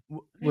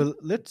 Well,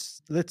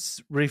 let's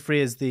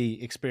rephrase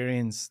the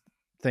experience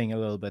thing a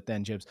little bit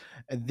then, Jibs.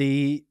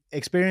 The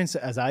experience,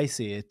 as I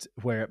see it,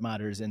 where it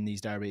matters in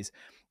these derbies,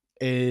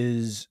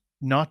 is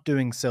not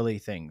doing silly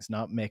things,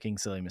 not making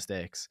silly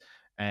mistakes.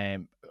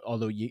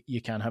 Although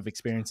you can have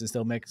experience and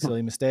still make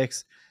silly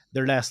mistakes,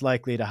 they're less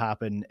likely to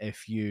happen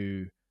if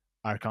you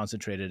are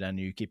concentrated and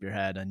you keep your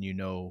head and you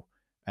know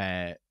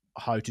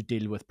how to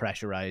deal with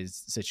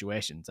pressurized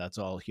situations. That's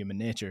all human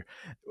nature.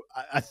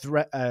 A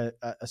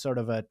sort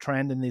of a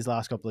trend in these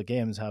last couple of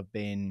games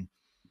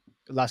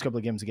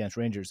against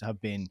Rangers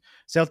have been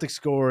Celtic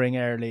scoring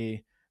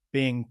early,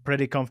 being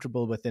pretty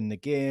comfortable within the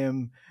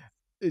game.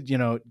 You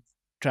know,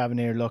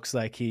 Tavernier looks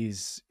like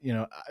he's,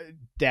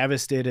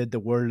 devastated. The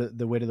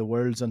weight of the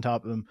world's on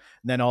top of him.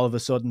 And then all of a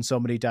sudden,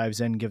 somebody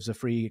dives in, gives a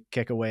free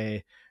kick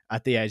away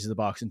at the edge of the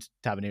box, and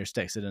Tavernier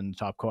sticks it in the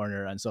top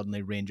corner. And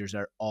suddenly, Rangers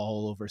are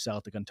all over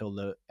Celtic until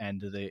the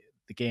end of the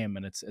game,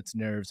 and it's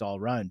nerves all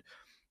round.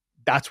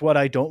 That's what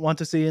I don't want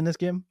to see in this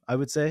game. I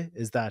would say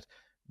is that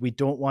we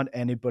don't want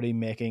anybody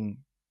making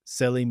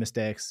silly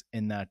mistakes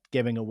in that,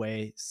 giving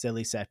away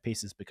silly set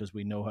pieces, because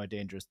we know how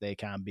dangerous they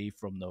can be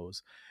from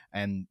those.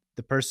 And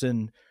the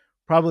person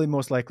probably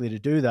most likely to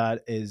do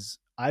that is,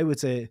 I would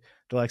say,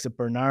 the likes of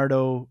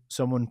Bernardo,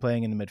 someone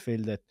playing in the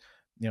midfield that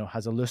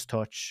has a loose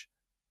touch,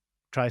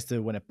 tries to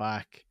win it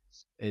back,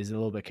 is a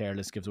little bit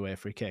careless, gives away a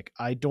free kick.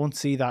 I don't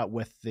see that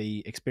with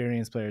the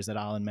experienced players that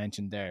Alan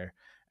mentioned there,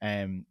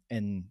 in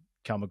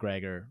Callum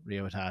McGregor,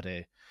 Reo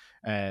Hatate,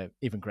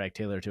 even Greg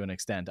Taylor to an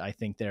extent. I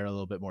think they're a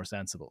little bit more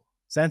sensible.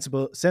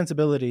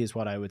 Sensibility is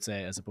what I would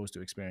say, as opposed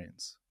to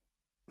experience.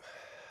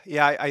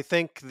 Yeah, I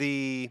think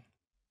the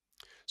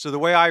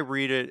way I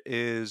read it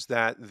is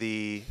that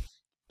the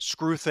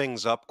screw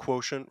things up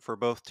quotient for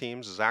both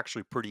teams is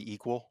actually pretty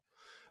equal,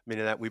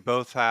 meaning that we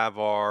both have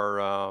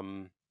our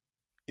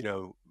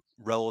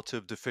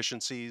relative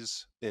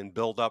deficiencies in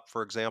build up,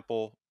 for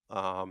example.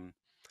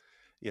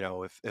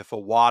 If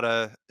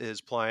Awada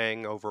is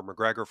playing over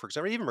McGregor, for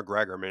example, even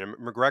McGregor. I mean,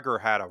 McGregor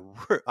had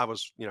I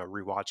was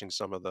rewatching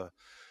some of the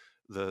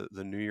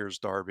New Year's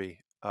Derby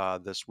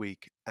this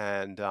week,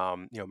 and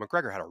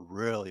McGregor had a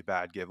really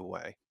bad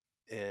giveaway,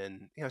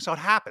 and so it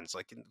happens.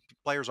 Like,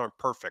 players aren't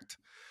perfect,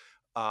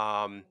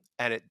 and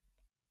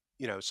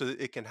so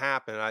it can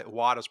happen.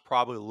 Wada's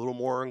probably a little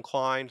more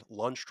inclined.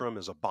 Lundstrom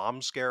is a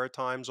bomb scare at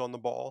times on the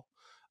ball,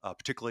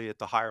 particularly at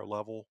the higher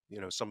level.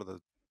 Some of the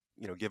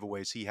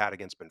giveaways he had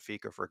against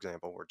Benfica, for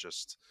example, were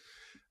just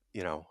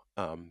you know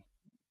um,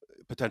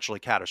 potentially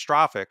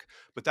catastrophic.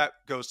 But that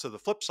goes to the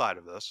flip side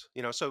of this.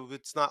 So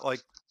it's not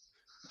like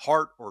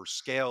Hart or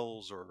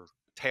Scales or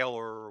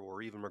Taylor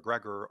or even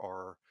McGregor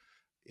are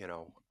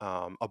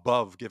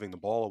above giving the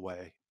ball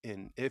away,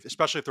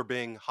 especially if they're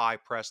being high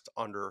pressed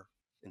under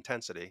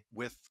intensity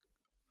with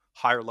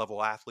higher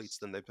level athletes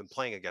than they've been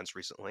playing against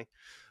recently,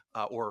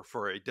 or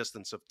for a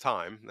distance of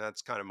time.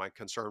 That's kind of my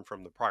concern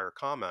from the prior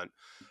comment.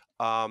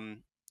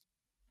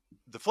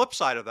 The flip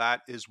side of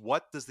that is,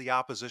 what does the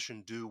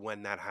opposition do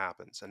when that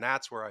happens? And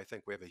that's where I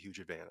think we have a huge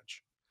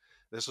advantage.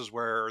 This is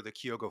where the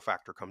Kyogo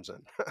factor comes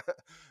in,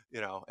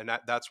 and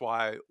that's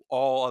why,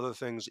 all other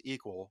things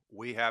equal,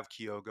 we have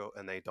Kyogo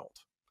and they don't.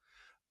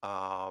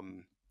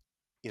 And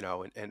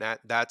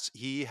that's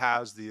he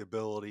has the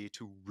ability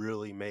to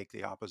really make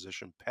the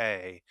opposition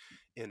pay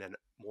in a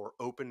more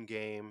open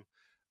game.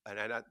 And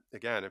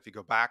again, if you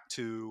go back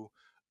to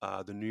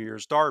the New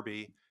Year's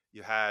Derby,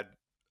 you had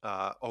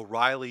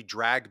O'Reilly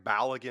drag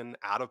Balogun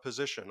out of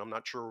position. I'm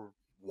not sure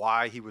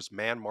why he was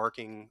man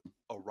marking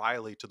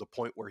O'Reilly to the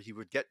point where he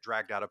would get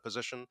dragged out of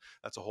position.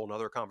 That's a whole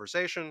nother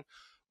conversation.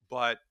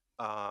 But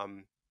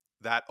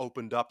that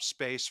opened up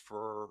space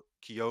for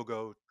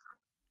Kyogo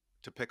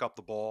to pick up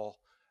the ball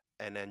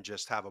and then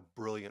just have a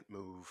brilliant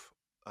move,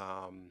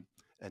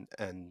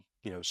 and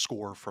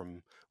score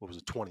from, what was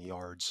it, 20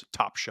 yards,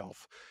 top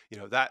shelf.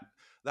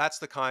 That's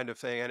the kind of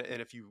thing.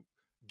 And if you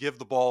give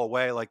the ball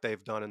away like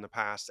they've done in the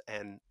past,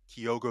 and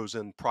Kyogo's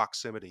in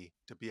proximity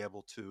to be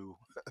able to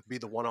be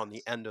the one on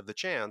the end of the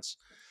chance.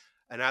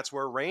 And that's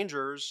where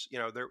Rangers,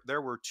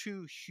 there were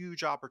two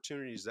huge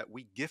opportunities that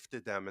we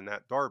gifted them in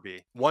that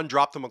derby. One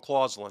dropped to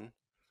McLaughlin,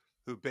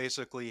 who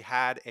basically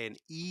had an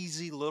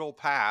easy little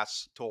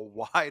pass to a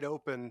wide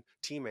open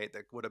teammate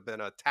that would have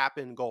been a tap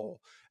in goal,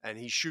 and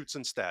he shoots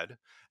instead.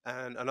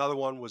 And another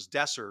one was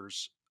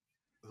Dessers,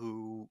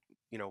 who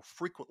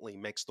frequently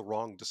makes the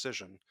wrong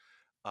decision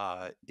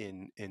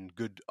in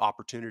good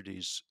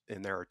opportunities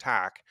in their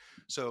attack.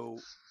 So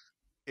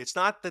it's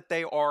not that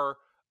they are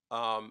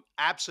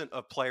absent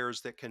of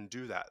players that can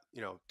do that.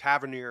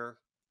 Tavernier,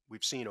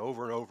 we've seen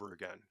over and over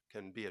again,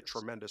 can be a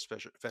tremendous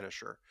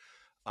finisher.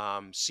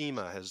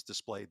 Sema has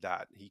displayed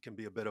that. He can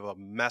be a bit of a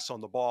mess on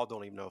the ball.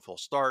 Don't even know if he'll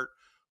start,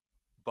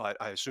 but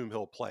I assume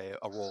he'll play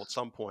a role at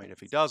some point if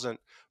he doesn't.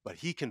 But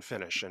he can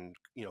finish and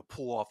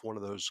pull off one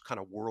of those kind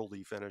of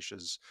worldly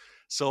finishes.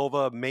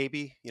 Silva,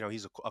 maybe,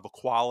 he's of a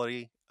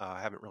quality.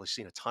 I haven't really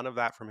seen a ton of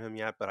that from him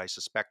yet, but I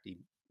suspect he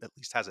at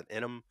least has it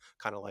in him,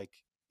 kind of like,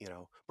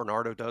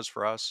 Bernardo does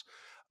for us.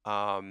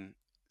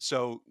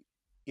 So,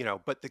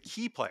 but the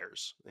key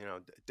players,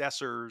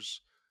 Dessers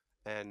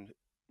and,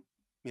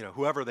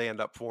 whoever they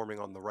end up forming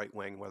on the right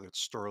wing, whether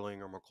it's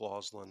Sterling or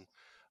McLaughlin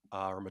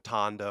or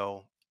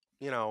Matondo,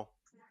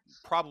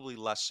 probably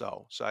less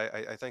so. So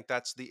I think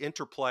that's the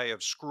interplay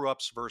of screw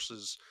ups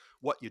versus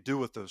what you do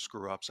with those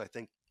screw ups, I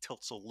think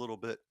tilts a little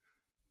bit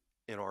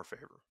in our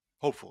favor,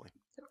 hopefully.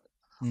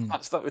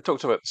 That's that we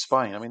talked about the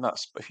spine. I mean,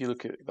 that's if you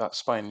look at that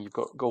spine, you've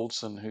got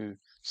Goldson who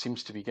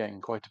seems to be getting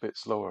quite a bit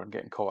slower and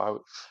getting caught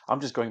out. I'm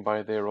just going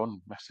by their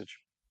own message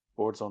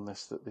boards on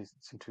this that they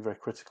seem to be very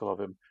critical of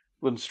him.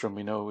 Lundstrom,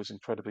 we know, is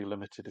incredibly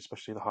limited,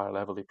 especially the higher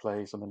level he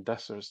plays, and then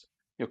Dessers.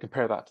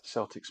 Compare that to the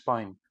Celtic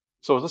spine.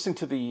 So I was listening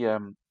to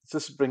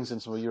this brings in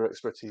some of your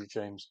expertise,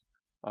 James.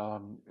 I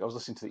was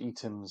listening to the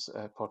E-Tim's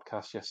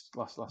podcast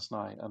last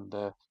night, and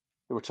they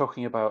were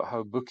talking about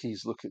how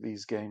bookies look at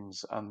these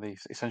games and they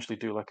essentially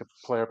do like a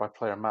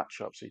player-by-player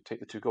matchup. So you take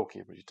the two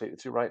goalkeepers, you take the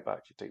two right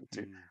backs, you take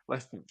the two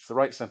left backs, the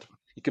right centre.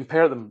 You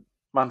compare them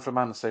man for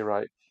man and say,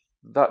 right,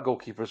 that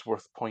goalkeeper is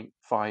worth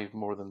 0.5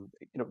 more than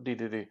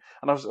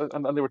And I was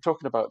and they were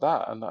talking about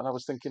that, and I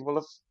was thinking,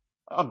 well,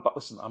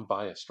 listen, I'm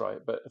biased, right?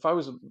 But if I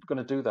was going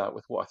to do that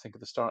with what I think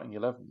of the starting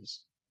 11s,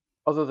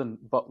 other than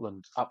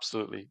Butland,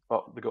 absolutely,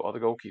 but the other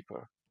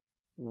goalkeeper,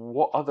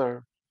 what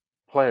other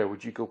player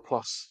would you go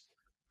plus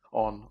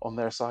on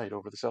their side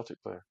over the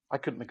Celtic player? I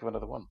couldn't think of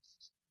another one.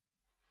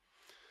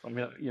 I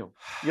mean, you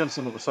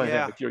understand what we're saying.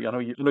 Yeah. I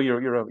know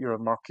you're a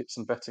markets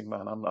and betting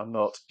man. I'm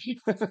not.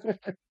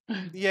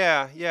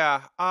 Yeah.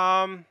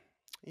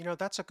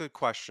 That's a good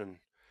question.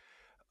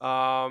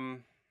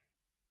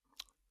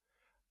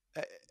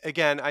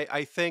 Again,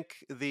 I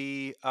think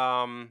it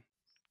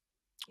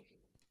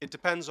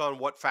depends on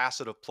what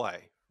facet of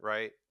play,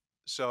 right?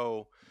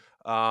 So,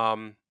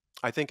 I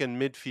think in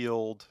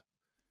midfield,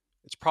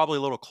 it's probably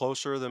a little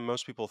closer than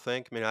most people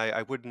think. I mean,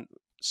 I wouldn't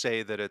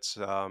say that it's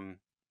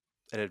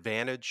an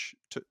advantage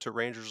to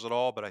Rangers at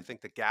all, but I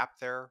think the gap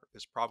there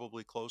is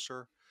probably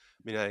closer.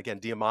 I mean, again,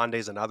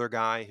 Diamande's another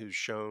guy who's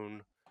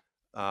shown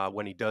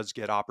when he does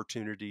get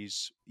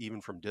opportunities,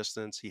 even from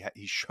distance,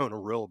 he's shown a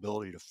real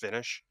ability to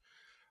finish.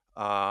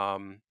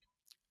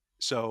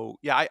 So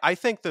yeah, I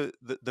think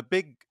the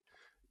big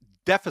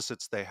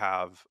deficits they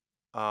have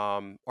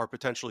are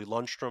potentially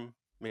Lundstrom.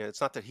 I mean,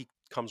 it's not that he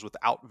comes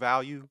without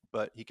value,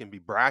 but he can be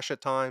brash at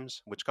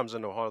times, which comes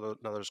into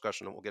another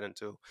discussion that we'll get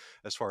into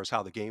as far as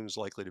how the game is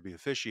likely to be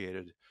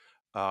officiated,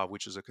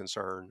 which is a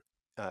concern.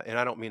 And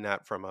I don't mean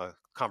that from a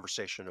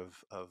conversation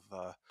of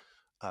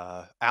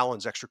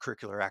Alan's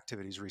extracurricular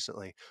activities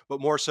recently,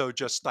 but more so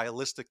just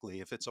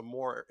stylistically. If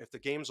the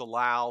game's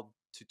allowed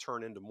to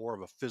turn into more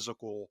of a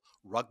physical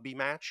rugby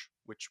match,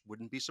 which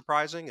wouldn't be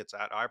surprising, it's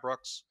at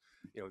Ibrox.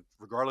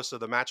 Regardless of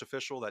the match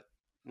official, that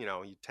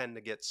you tend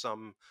to get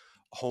some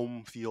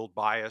home field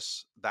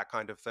bias, that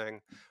kind of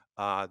thing.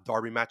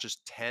 Derby matches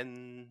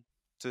tend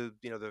to,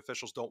 the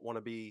officials don't want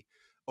to be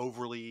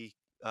overly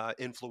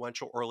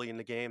influential early in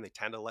the game. They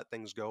tend to let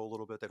things go a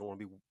little bit. They don't want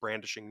to be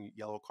brandishing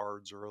yellow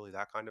cards early,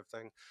 that kind of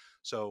thing.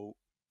 So,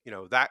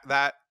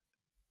 that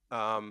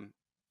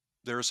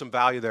there is some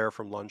value there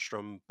from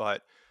Lundstrom,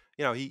 but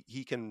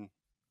he can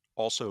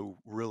also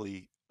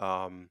really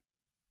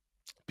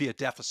be a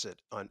deficit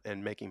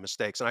and making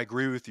mistakes. And I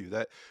agree with you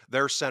that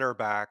their center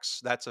backs,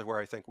 that's where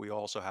I think we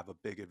also have a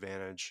big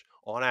advantage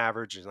on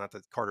average. It's not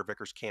that Carter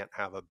Vickers can't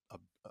have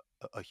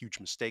a huge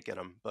mistake in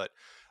him, but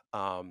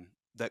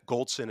that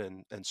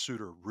Goldson and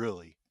Suter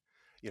really,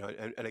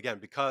 and again,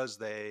 because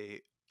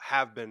they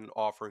have been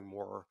offering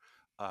more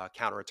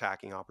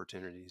counterattacking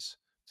opportunities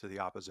to the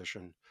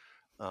opposition,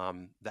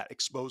 that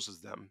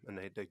exposes them, and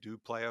they do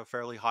play a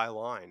fairly high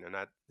line, and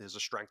that is a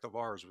strength of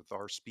ours with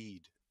our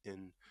speed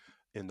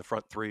in the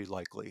front three,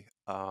 likely.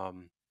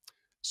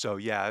 So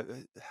yeah,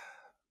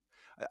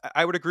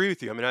 I would agree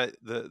with you. I mean,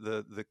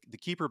 the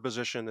keeper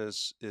position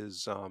is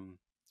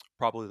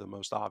probably the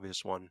most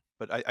obvious one,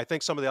 but I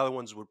think some of the other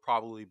ones would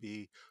probably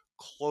be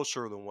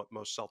closer than what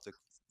most Celtic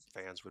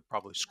fans would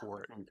probably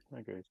score it. I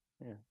agree.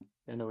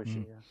 Yeah, no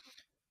issue. Yeah.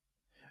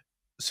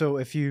 So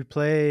if you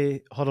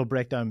play Huddle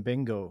Breakdown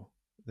Bingo,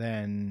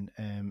 then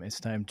it's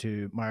time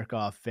to mark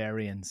off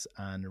variance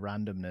and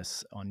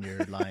randomness on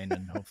your line,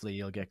 and hopefully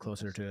you'll get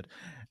closer to it.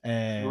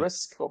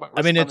 Risk.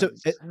 I mean,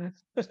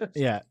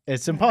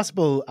 it's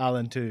impossible,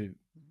 Alan, to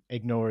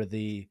ignore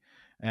the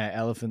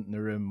elephant in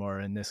the room, or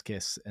in this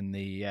case, in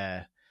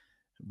the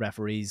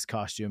referee's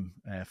costume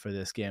for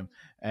this game.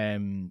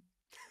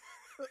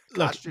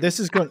 Look, this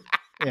is going.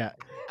 Yeah,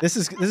 this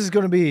is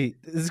going to be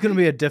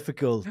a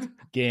difficult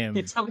game.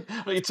 You telling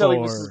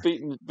Mrs.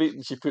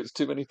 Beaton she puts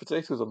too many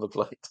potatoes on the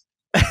plate.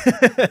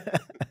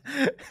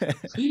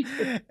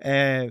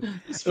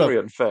 It's very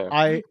unfair.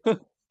 I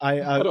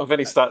don't have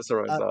any stats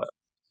around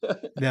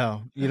that.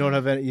 No, you don't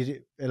have any.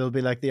 It'll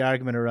be like the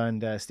argument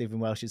around Stephen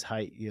Welsh's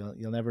height.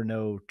 You'll never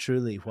know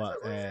truly what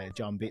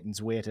John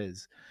Beaton's weight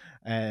is.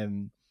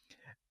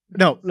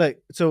 No,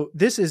 so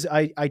this is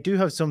I do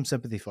have some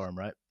sympathy for him,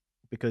 right?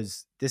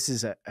 because this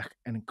is an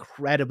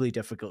incredibly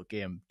difficult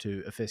game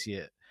to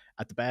officiate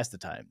at the best of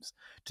times.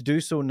 To do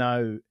so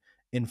now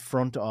in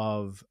front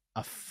of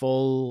a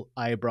full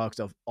Ibrox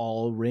of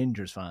all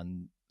Rangers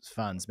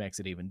fans makes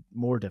it even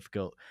more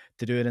difficult.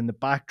 To do it in the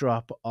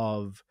backdrop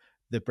of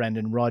the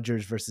Brendan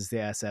Rodgers versus the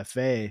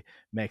SFA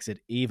makes it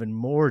even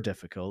more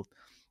difficult.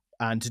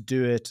 And to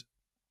do it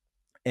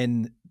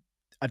in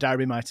a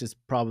derby match that's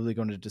probably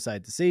going to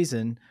decide the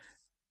season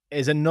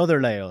is another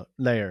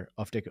layer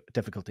of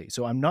difficulty.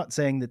 So I'm not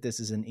saying that this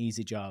is an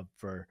easy job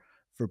for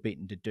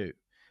Beaton to do,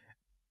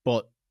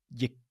 but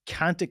you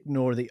can't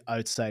ignore the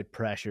outside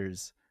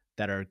pressures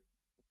that are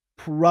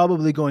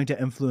probably going to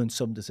influence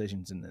some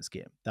decisions in this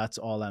game. That's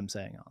all I'm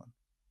saying, Alan.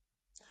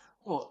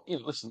 Well,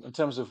 listen, in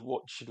terms of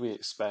what should we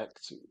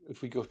expect,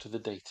 if we go to the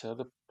data,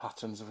 the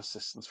patterns of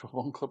assistance from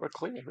one club are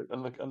clear,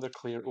 and they're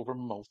clear over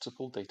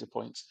multiple data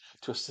points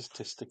to a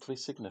statistically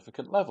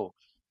significant level.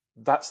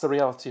 That's the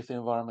reality of the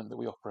environment that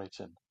we operate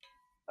in.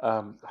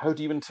 How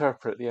do you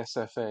interpret the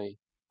SFA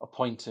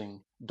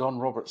appointing Don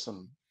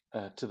Robertson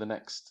to the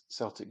next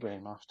Celtic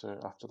game after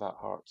that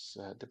Hearts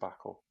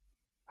debacle?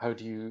 How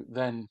do you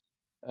then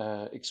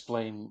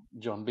explain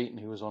John Beaton,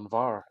 who was on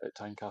VAR at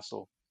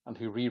Tynecastle and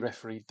who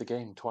re-refereed the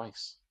game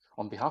twice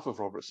on behalf of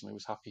Robertson, who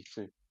was happy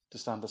to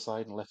stand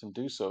aside and let him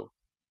do so,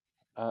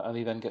 and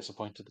he then gets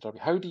appointed to the Derby?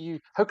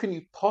 How can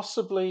you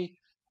possibly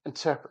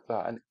interpret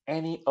that in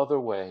any other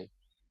way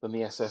than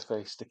the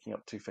SFA sticking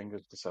up two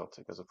fingers to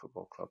Celtic as a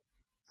football club?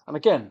 And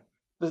again,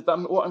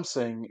 what I'm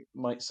saying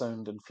might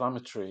sound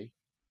inflammatory,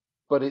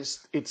 but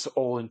it's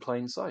all in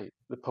plain sight.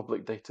 The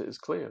public data is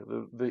clear.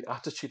 The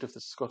attitude of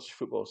the Scottish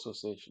Football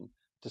Association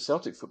to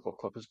Celtic Football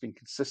Club has been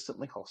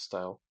consistently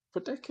hostile for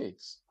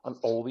decades, and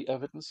all the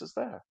evidence is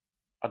there.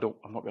 I'm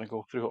not going to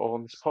go through it all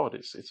on this pod.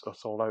 It's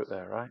all out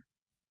there, right?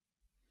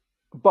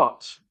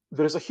 But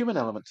there is a human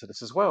element to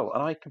this as well,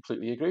 and I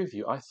completely agree with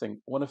you. I think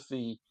one of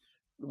the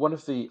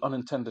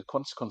unintended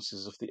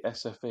consequences of the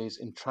SFA's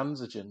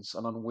intransigence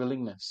and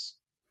unwillingness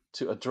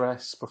to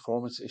address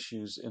performance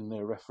issues in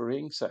their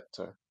refereeing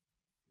sector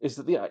is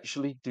that they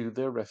actually do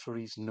their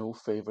referees no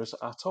favours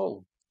at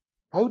all.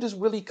 How does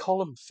Willie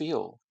Collum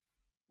feel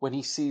when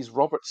he sees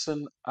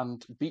Robertson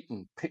and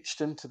Beaton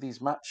pitched into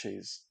these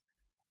matches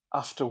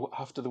after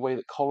the way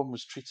that Collum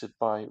was treated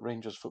by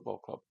Rangers Football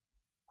Club?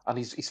 And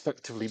he's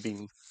effectively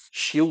been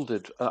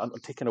shielded and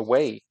taken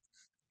away,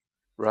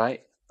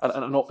 right?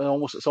 And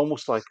it's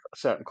almost like a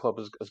certain club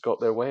has got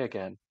their way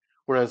again.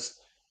 Whereas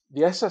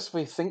the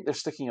SSV think they're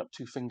sticking up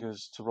two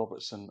fingers to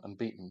Robertson and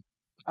Beaton.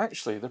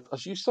 Actually,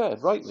 as you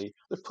said rightly,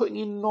 they're putting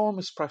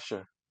enormous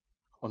pressure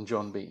on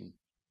John Beaton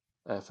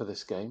for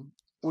this game,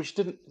 which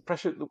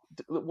pressure that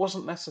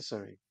wasn't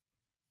necessary.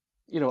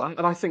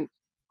 And I think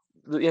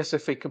the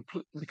SFA,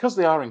 because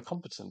they are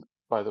incompetent,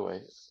 by the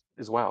way,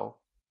 as well,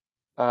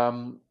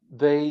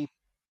 they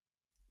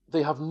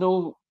have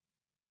no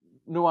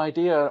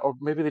idea, or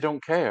maybe they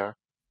don't care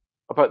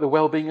about the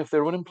well-being of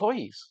their own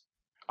employees.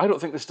 I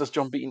don't think this does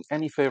John Beaton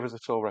any favours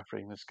at all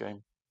refereeing this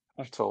game,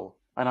 at all.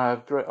 And I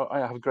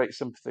have great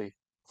sympathy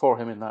for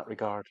him in that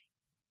regard.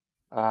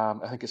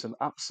 I think it's an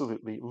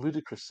absolutely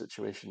ludicrous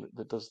situation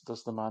that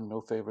does the man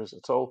no favours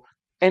at all.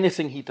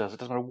 Anything he does, it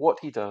doesn't matter what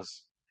he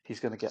does, he's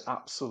going to get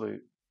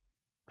absolute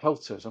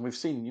pelters. And we've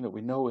seen,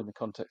 we know in the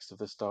context of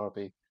this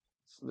derby,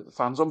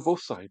 fans on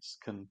both sides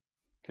can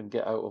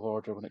get out of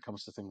order when it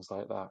comes to things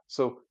like that.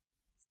 So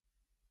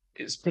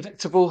it's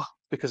predictable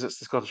because it's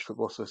the Scottish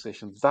Football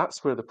Association.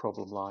 That's where the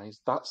problem lies.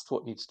 That's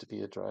what needs to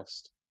be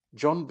addressed.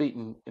 John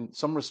Beaton, in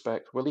some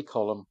respect, Willie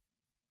Collum,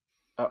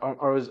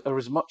 are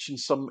as much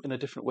in a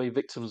different way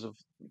victims of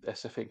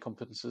SFA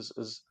incompetences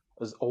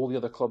as all the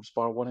other clubs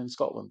bar one in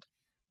Scotland.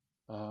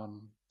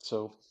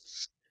 So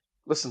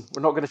listen,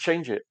 we're not going to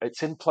change it.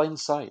 It's in plain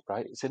sight,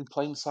 right? It's in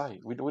plain sight.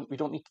 We don't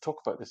need to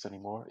talk about this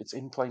anymore. It's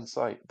in plain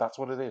sight. That's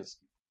what it is.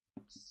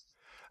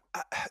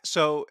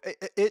 So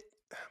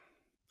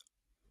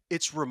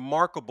it's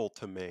remarkable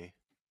to me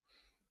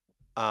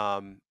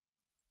that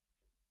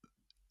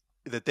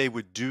they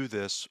would do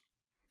this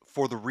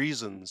for the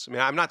reasons. I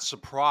mean, I'm not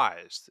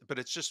surprised, but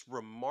it's just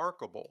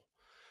remarkable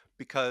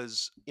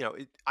because,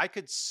 I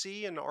could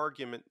see an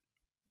argument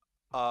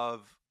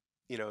of,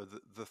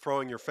 the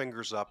throwing your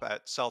fingers up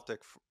at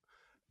Celtic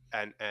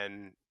and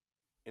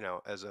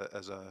as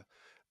a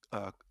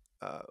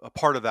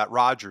part of that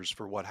Rodgers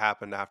for what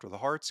happened after the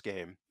Hearts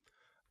game.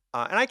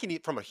 And I can,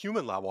 from a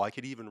human level, I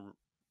could even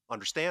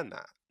understand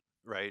that,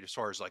 right? As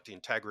far as like the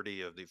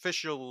integrity of the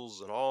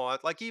officials and all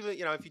that. Like even,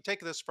 if you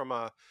take this from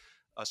a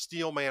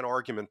steelman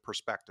argument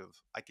perspective,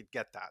 I could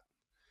get that.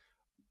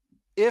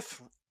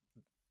 If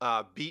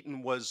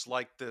Beaton was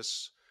like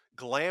this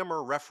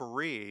glamour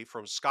referee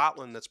from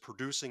Scotland that's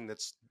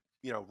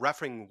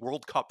reffing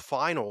World Cup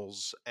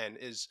finals and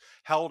is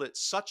held at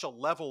such a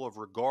level of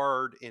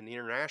regard in the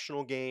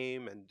international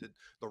game and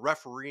the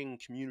refereeing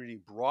community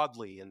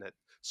broadly, and that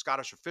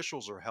Scottish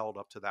officials are held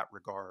up to that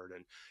regard.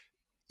 And,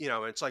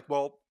 it's like,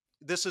 well,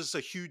 this is a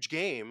huge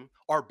game.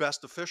 Our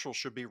best official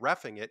should be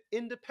reffing it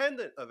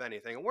independent of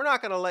anything. And we're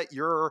not going to let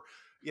your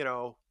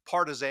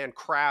partisan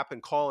crap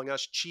and calling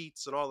us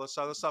cheats and all this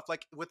other stuff.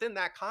 Like within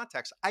that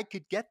context, I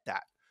could get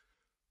that,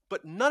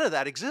 but none of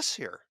that exists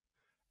here.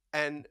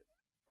 And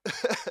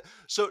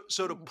so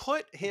to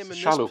put him It's a in this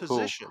shallow pool.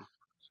 position,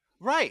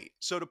 right?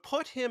 So to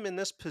put him in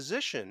this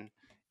position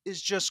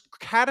is just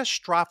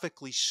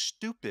catastrophically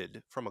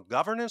stupid from a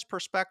governance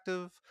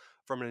perspective,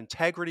 from an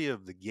integrity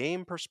of the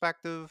game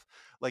perspective.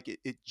 Like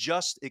it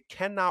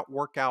cannot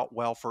work out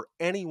well for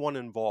anyone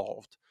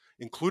involved,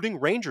 including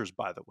Rangers,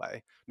 by the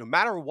way. No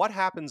matter what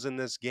happens in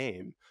this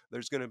game,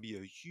 there's going to be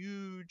a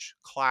huge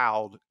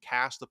cloud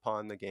cast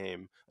upon the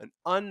game, an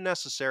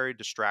unnecessary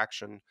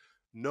distraction,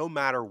 no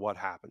matter what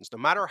happens, no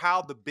matter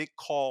how the big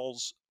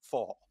calls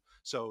fall.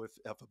 So if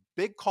a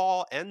big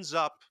call ends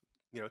up,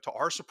 to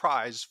our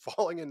surprise,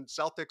 falling in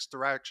Celtic's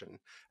direction,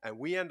 and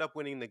we end up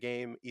winning the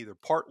game either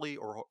partly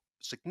or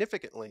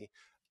significantly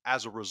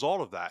as a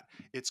result of that,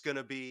 it's going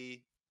to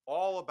be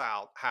all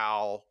about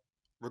how,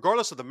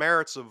 regardless of the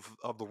merits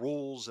of the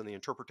rules and the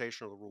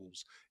interpretation of the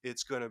rules,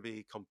 it's going to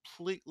be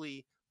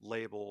completely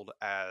labeled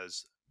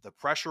as the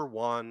pressure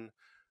won.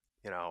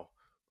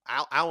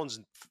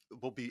 Allen's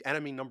will be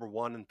enemy number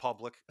one in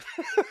public.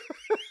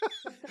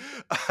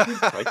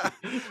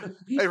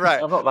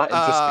 Right. I'm not that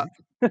interesting.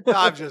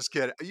 I'm just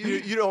kidding.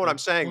 You know what I'm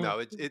saying,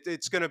 though.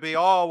 It's going to be,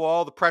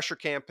 the pressure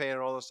campaign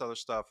and all this other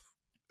stuff,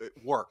 it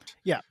worked.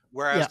 Yeah.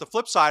 Whereas the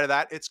flip side of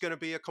that, it's going to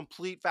be a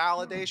complete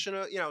validation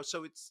of,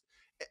 so it's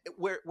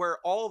where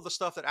all of the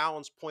stuff that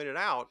Allen's pointed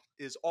out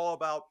is all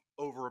about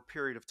over a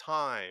period of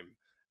time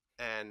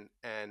and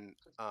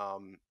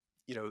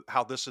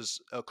how this has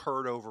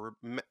occurred over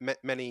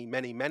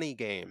many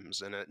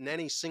games, and in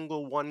any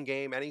single one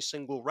game, any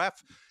single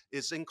ref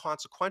is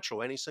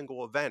inconsequential. Any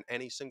single event,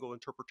 any single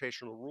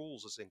interpretation of the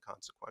rules is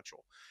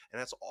inconsequential,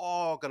 and that's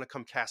all going to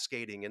come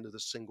cascading into the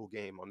single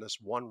game on this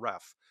one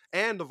ref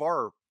and the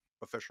VAR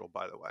official,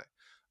 by the way.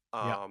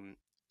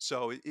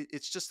 So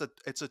it's just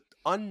it's an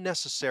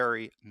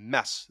unnecessary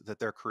mess that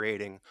they're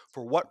creating.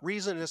 For what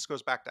reason? This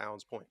goes back to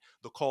Alan's point: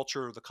 the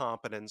culture, the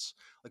competence.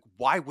 Like,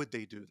 why would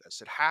they do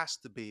this? It has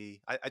to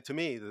be, to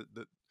me,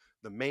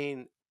 the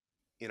main,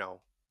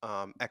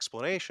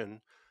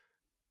 explanation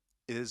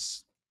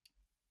is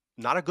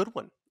not a good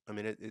one. I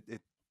mean,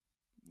 it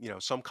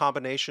some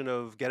combination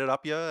of get it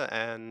up you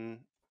and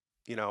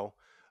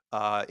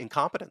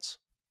incompetence.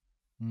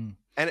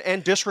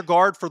 And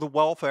disregard for the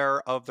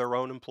welfare of their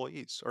own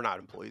employees, or not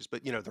employees,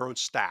 but their own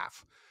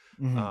staff.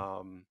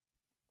 Terrible.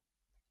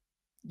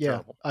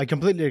 I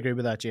completely agree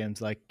with that, James.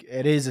 Like,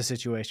 it is a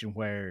situation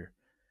where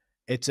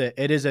it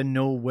is a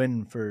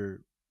no-win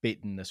for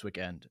Beaton this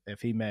weekend.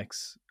 If he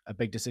makes a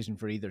big decision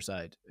for either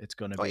side, it's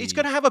going to be. He's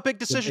going to have a big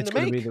decision to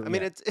make.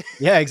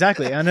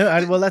 Exactly. I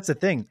know. Well, that's the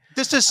thing.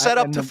 This is set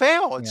up to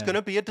fail. It's going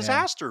to be a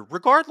disaster,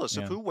 regardless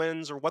of who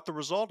wins or what the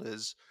result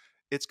is.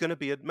 It's going to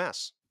be a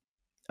mess.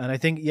 And I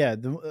think,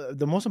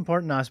 the most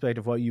important aspect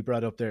of what you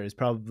brought up there is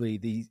probably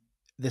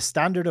the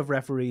standard of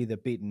referee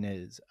that Beaton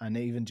is, and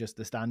even just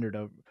the standard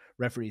of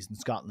referees in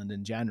Scotland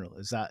in general,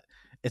 is that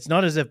it's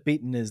not as if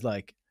Beaton is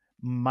like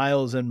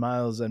miles and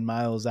miles and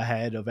miles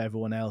ahead of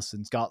everyone else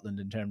in Scotland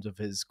in terms of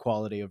his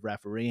quality of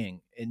refereeing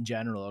in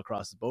general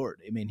across the board.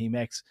 I mean, he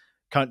makes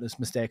countless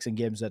mistakes in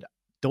games that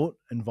don't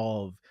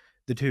involve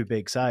the two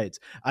big sides.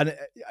 And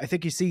I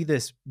think you see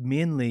this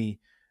mainly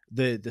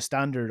the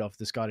standard of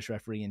the Scottish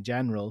referee in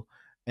general,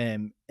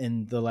 in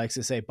the likes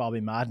of, say, Bobby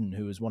Madden,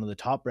 who was one of the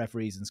top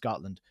referees in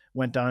Scotland,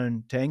 went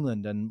down to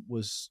England and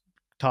was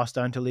tossed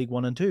down to League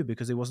 1 and 2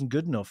 because he wasn't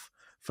good enough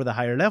for the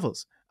higher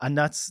levels. And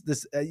that's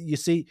this, you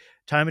see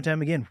time and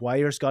time again, why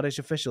are Scottish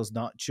officials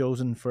not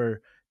chosen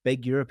for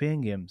big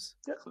European games?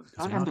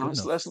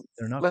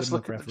 Let's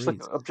look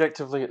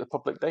objectively at the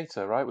public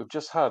data, right? We've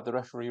just had the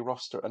referee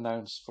roster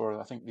announced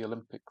for, I think, the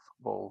Olympic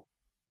football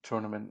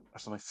tournament or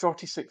something.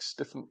 36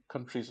 different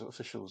countries'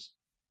 officials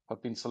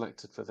have been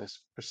selected for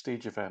this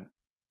prestige event,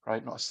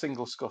 right? Not a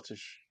single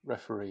Scottish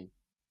referee.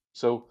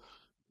 So,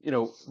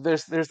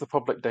 there's the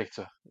public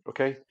data,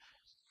 okay?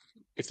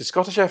 If the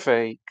Scottish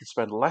FA could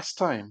spend less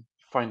time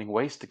finding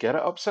ways to get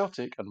it up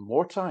Celtic and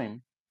more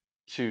time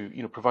to,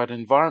 provide an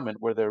environment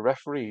where their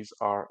referees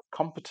are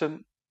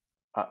competent,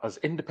 as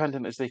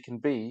independent as they can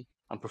be,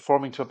 and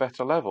performing to a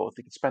better level, if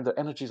they could spend their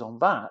energies on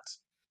that,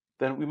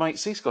 then we might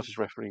see Scottish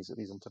referees at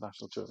these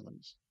international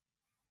tournaments.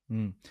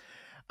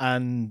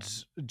 And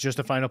just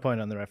a final point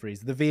on the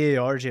referees, the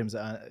VAR, James,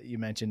 you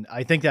mentioned,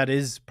 I think that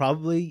is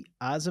probably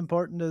as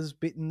important as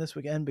Beaton this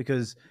weekend,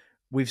 because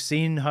we've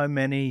seen how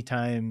many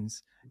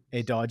times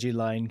a dodgy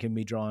line can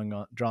be drawn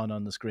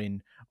on the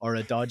screen, or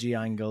a dodgy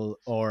angle,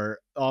 or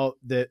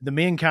the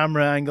main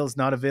camera angle is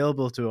not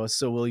available to us,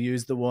 so we'll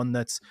use the one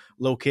that's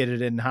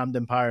located in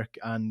Hampden Park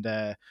and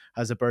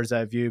has a bird's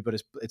eye view, but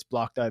it's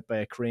blocked out by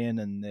a crane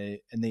in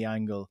the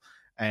angle.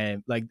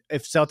 Like,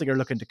 if Celtic are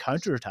looking to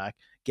counterattack,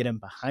 get in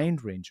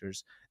behind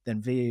Rangers, then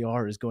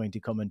VAR is going to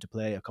come into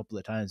play a couple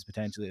of times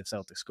potentially if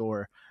Celtic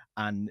score,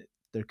 and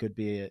there could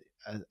be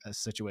a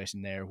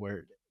situation there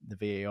where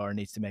the VAR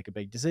needs to make a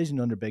big decision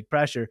under big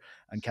pressure,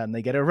 and can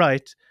they get it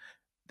right?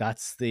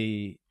 That's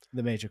the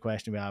major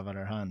question we have on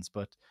our hands.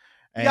 But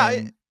Yeah,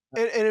 Um,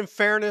 and in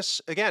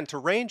fairness, again, to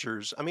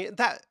Rangers, I mean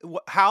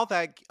how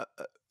that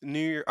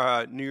New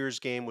Year's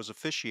game was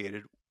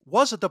officiated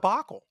was a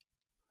debacle.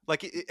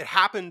 Like it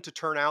happened to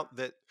turn out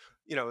that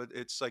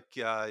it's like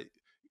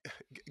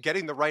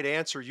getting the right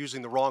answer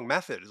using the wrong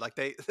method. Like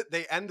they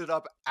they ended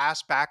up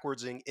ass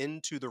backwardsing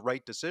into the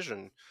right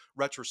decision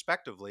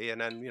retrospectively, and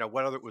then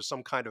whether it was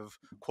some kind of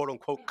quote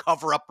unquote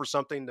cover up or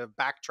something to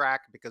backtrack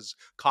because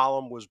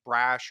Column was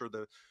brash or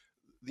the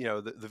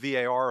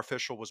VAR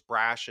official was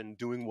brash in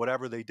doing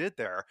whatever they did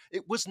there.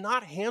 It was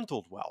not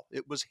handled well.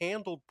 It was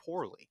handled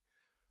poorly,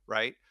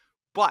 right?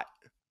 But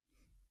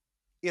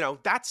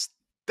that's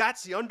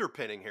the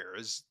underpinning here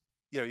is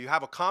you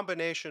have a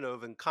combination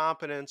of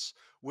incompetence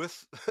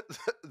with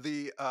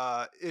the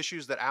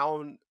issues that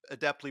Alan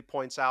adeptly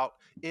points out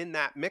in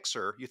that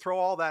mixer. You throw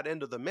all that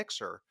into the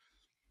mixer,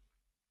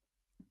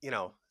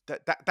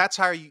 that's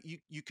how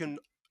you can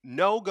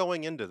know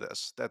going into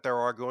this that there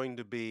are going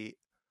to be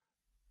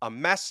a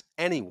mess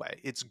anyway.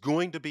 It's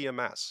going to be a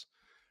mess.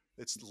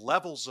 It's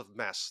levels of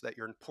mess that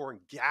you're pouring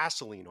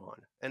gasoline on,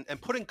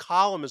 and putting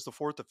Column as the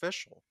fourth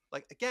official.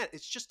 Like again,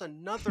 it's just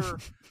another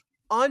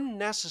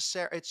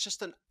unnecessary. It's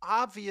just an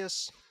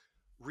obvious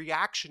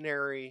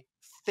reactionary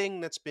thing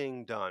that's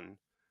being done.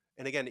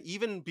 And again,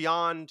 even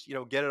beyond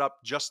get it up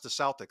just to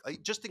Celtic,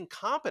 like, just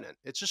incompetent.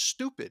 It's just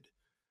stupid.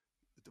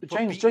 To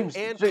put Beaton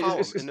and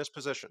Column in this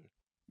position.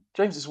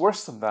 James, it's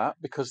worse than that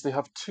because they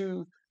have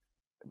two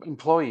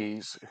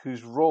employees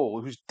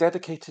whose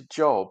dedicated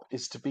job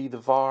is to be the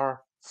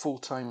VAR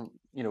full-time,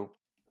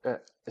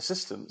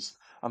 assistants,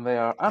 and they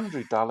are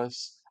Andrew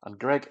Dallas and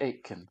Greg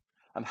Aitken.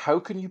 And how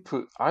can you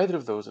put either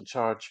of those in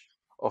charge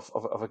of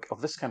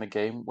this kind of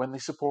game when they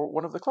support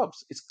one of the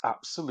clubs? It's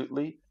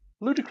absolutely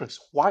ludicrous.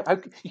 Why?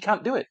 You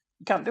can't do it.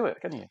 You can't do it,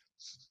 can you?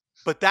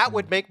 But that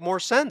would make more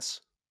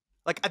sense.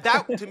 Like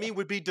that to me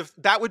would be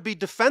that would be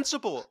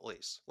defensible at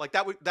least. Like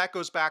that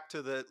goes back to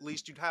at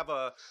least you'd have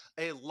a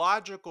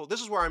logical. This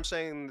is where I'm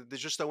saying they're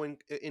just so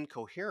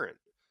incoherent.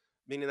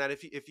 Meaning that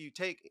if you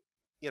take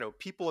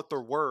people at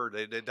their word,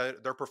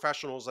 they're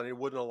professionals and they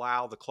wouldn't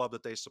allow the club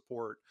that they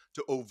support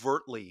to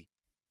overtly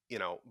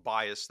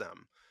bias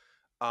them.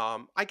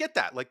 I get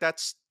that. Like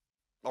that's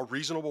a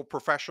reasonable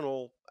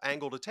professional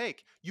angle to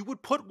take. You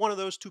would put one of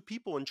those two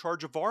people in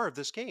charge of VAR of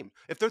this game.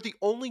 If they're the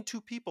only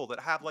two people that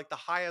have like the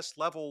highest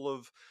level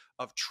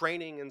of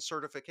training and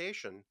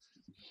certification.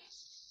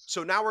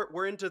 So now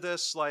we're into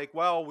this like,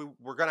 well,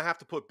 we're going to have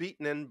to put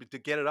Beaton in to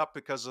get it up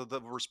because of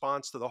the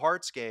response to the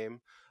Hearts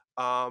game.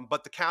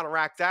 But to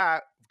counteract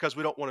that, because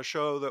we don't want to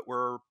show that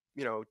we're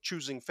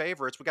choosing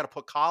favorites, we got to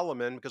put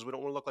Callum in because we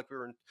don't want to look like we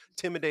were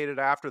intimidated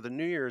after the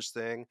New Year's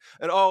thing.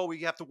 And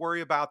we have to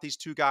worry about these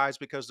two guys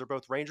because they're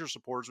both Rangers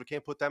supporters. We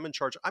can't put them in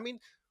charge. I mean,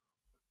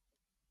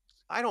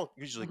 I don't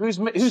usually who's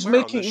swear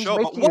making on the show,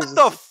 but making what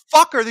the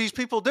fuck are these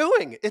people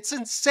doing? It's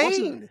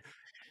insane.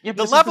 Yeah,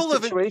 The but level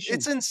of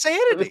it's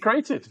insanity. they've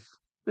created.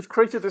 They've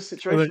created this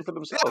situation for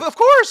themselves. Yeah, of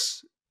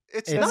course,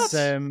 it's nuts.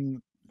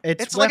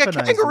 It's like a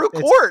kangaroo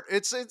court.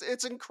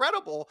 It's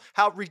incredible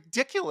how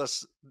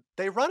ridiculous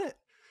they run it,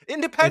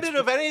 independent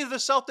of any of the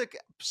Celtic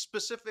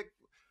specific,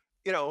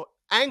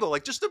 angle.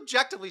 Like just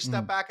objectively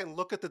step back and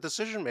look at the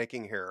decision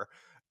making here.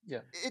 Yeah,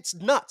 it's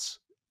nuts.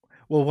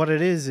 Well, what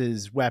it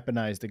is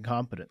weaponized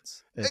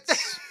incompetence.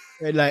 It's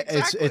like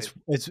exactly.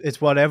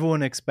 it's what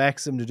everyone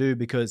expects them to do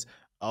because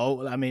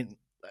I mean,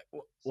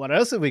 what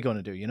else are we going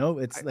to do?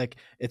 It's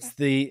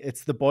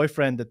it's the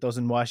boyfriend that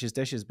doesn't wash his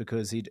dishes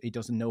because he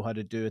doesn't know how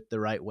to do it the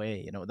right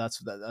way.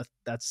 That's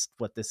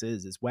what this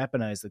is. It's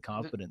weaponized the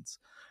confidence.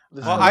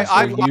 The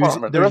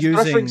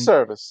refereeing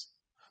service.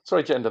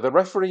 Sorry, Enda. The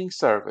refereeing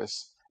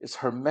service is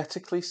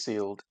hermetically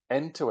sealed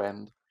end to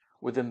end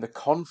within the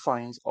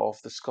confines of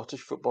the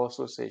Scottish Football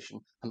Association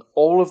and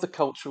all of the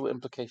cultural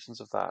implications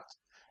of that.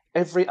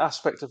 Every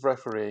aspect of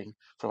refereeing,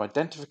 from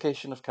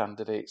identification of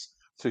candidates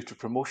through to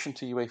promotion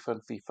to UEFA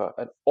and FIFA,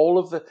 and all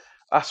of the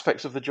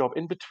aspects of the job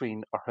in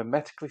between are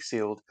hermetically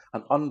sealed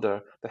and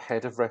under the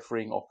head of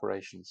refereeing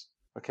operations.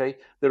 Okay?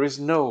 There is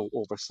no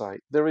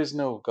oversight. There is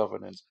no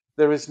governance.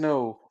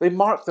 They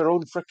mark their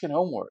own freaking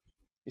homework,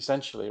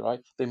 essentially,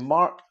 right? They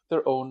mark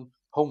their own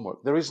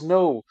homework. There is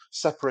no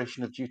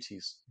separation of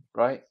duties,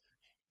 right?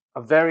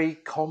 A very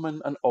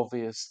common and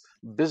obvious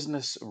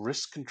business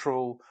risk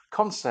control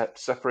concept,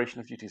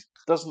 separation of duties,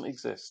 doesn't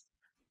exist.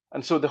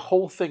 And so the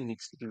whole thing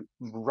needs to be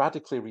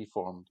radically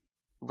reformed,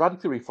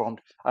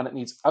 and it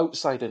needs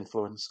outside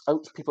influence,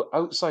 people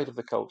outside of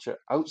the culture,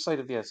 outside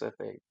of the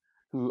SFA,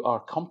 who are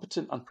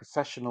competent and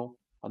professional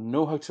and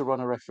know how to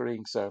run a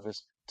refereeing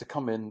service to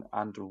come in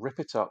and rip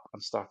it up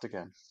and start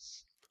again.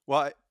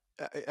 Well,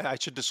 I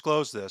should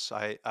disclose this.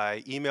 I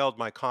emailed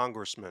my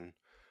congressman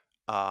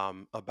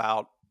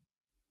about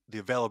the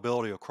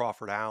availability of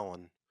Crawford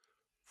Allen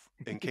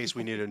in case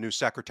we need a new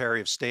Secretary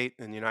of State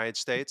in the United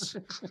States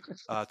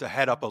to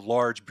head up a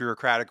large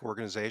bureaucratic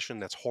organization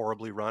that's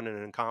horribly run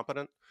and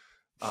incompetent.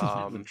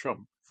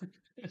 Trump.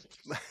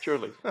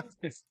 Surely.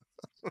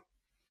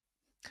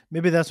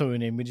 Maybe that's what we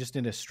need. We just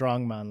need a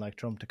strong man like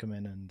Trump to come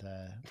in and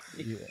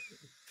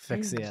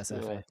fix the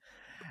SFA.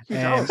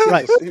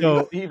 Right.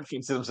 So He even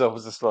fancied himself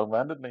as a strong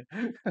man, didn't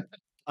he?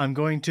 I'm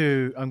going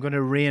to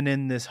rein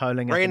in this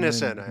howling at the Rein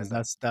this moon in, because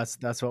Enda.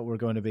 that's what we're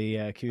going to be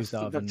accused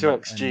Let's of get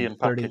back to XG in and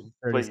 30 packing,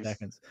 30 please.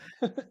 seconds.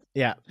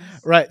 Yeah.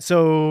 Right.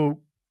 So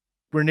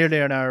we're nearly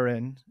an hour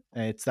in.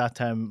 It's that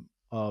time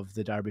of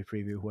the Derby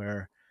preview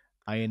where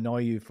I annoy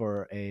you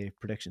for a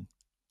prediction.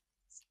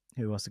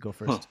 Who wants to go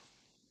first?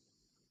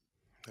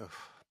 Oh,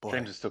 boy.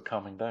 James is still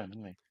calming down,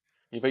 isn't he?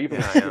 You Yeah,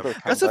 I am. better calm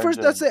That's the down,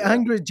 first. That's James. the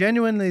angry.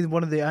 Genuinely,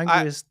 one of the I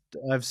angriest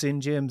I've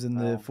seen James in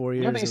the 4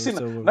 Now that years you've or seen,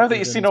 so now that we've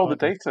you've done seen this all the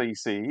podcast. data, you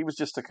see, he was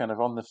just a kind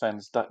of on the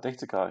fence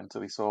data guy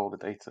until he saw all the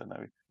data.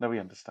 Now he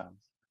understands.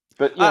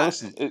 But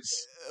listen,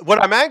 it's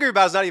what I'm angry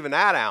about is not even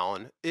that,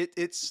 Alan.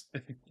 It's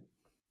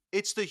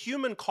the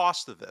human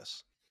cost of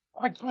this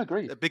I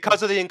agree.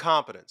 because of the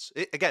incompetence.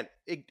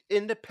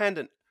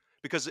 Independent.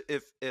 Because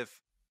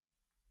if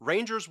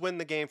Rangers win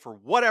the game for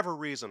whatever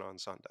reason on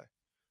Sunday,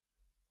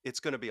 it's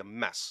going to be a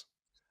mess.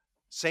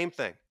 Same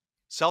thing.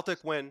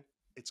 Celtic win,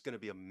 it's going to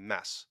be a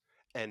mess.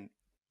 And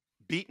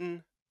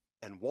Beaton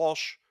and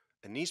Walsh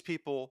and these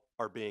people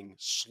are being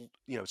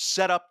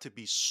set up to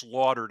be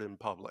slaughtered in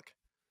public.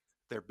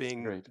 They're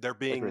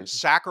being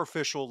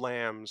sacrificial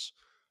lambs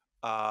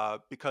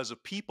because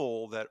of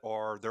people that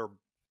are their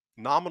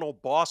nominal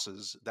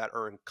bosses that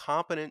are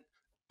incompetent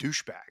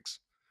douchebags.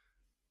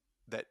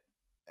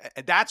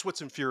 That's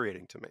what's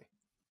infuriating to me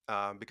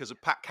because it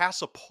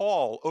casts a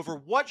pall over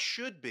what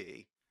should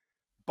be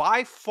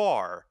by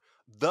far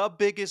the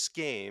biggest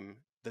game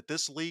that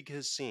this league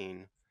has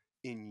seen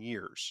in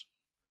years.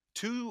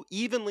 Two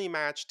evenly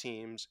matched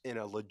teams in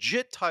a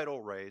legit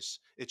title race.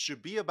 It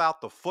should be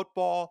about the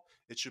football,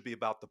 it should be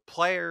about the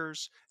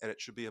players, and it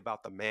should be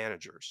about the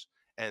managers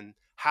and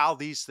how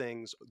these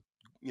things,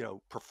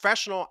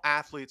 professional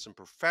athletes and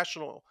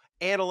professional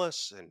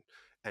analysts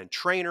and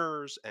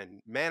trainers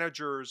and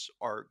managers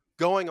are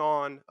going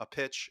on a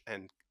pitch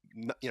and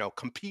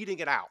competing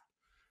it out.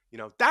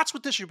 That's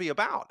what this should be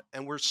about.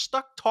 And we're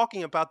stuck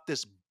talking about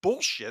this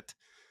bullshit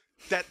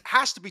that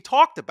has to be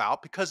talked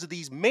about because of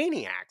these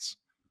maniacs.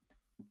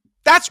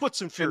 That's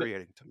what's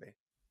infuriating to me.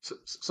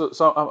 So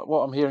what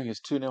I'm hearing is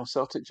 2-0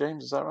 Celtic,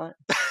 James. Is that right?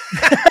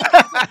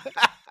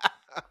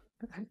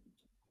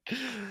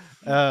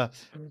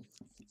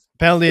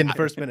 Penalty in the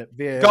first minute.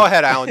 Go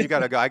ahead, Alan. You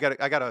gotta go. I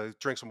gotta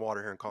drink some water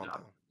here and calm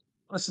down.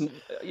 Listen,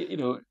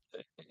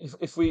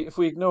 if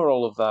we ignore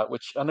all of that,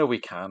 which I know we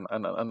can,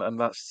 and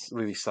that's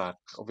really sad.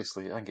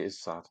 Obviously, I think it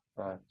is sad.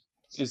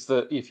 Is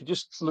that if you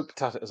just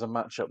looked at it as a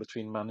matchup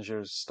between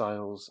managers,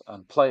 styles,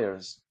 and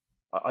players,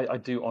 I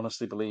do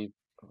honestly believe,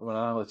 from an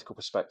analytical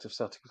perspective,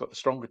 Celtic have got the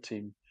stronger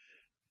team,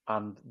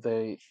 and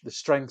the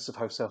strengths of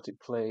how Celtic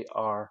play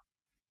are,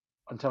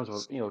 in terms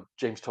of,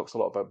 James talks a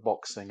lot about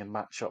boxing and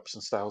matchups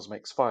and styles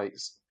makes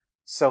fights.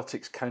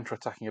 Celtic's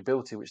counter-attacking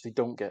ability, which they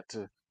don't get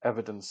to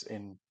evidence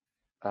in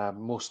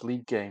most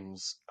league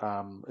games,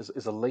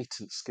 is a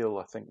latent skill,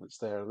 I think, that's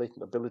there, a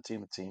latent ability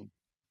in the team,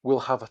 will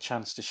have a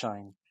chance to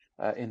shine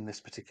in this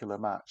particular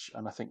match.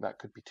 And I think that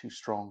could be too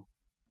strong.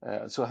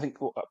 So I think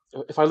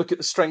if I look at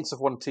the strengths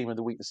of one team and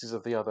the weaknesses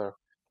of the other,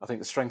 I think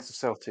the strengths of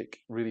Celtic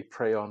really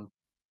prey on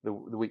the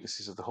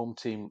weaknesses of the home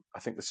team. I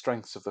think the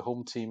strengths of the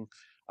home team,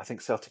 I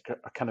think Celtic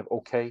are kind of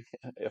okay,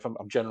 if I'm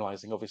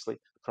generalising, obviously,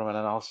 from an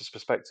analysis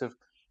perspective.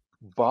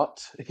 But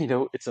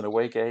it's an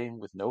away game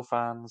with no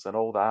fans and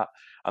all that,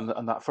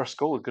 and that first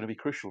goal is going to be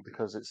crucial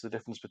because it's the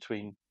difference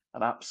between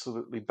an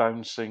absolutely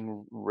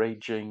bouncing,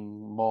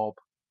 raging mob,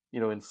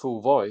 in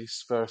full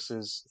voice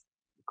versus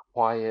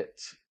quiet,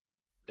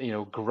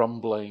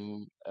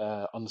 grumbling,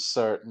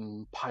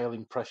 uncertain,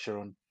 piling pressure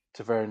on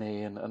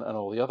Tavernier and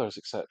all the others,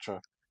 etc.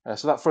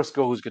 So that first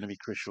goal is going to be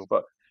crucial.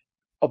 But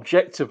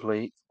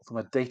objectively, from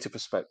a data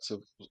perspective,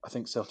 I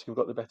think Celtic have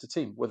got the better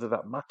team. Whether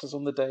that matters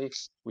on the day,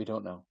 we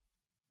don't know.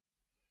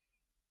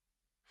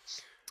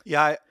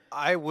 Yeah,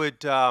 I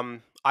would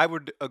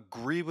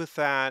agree with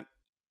that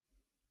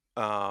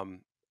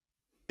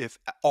if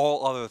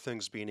all other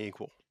things being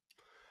equal.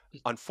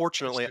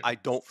 Unfortunately, I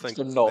don't think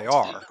they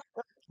are.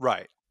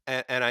 Right.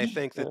 And I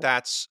think that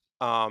that's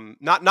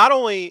not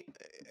only,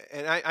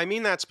 and I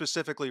mean that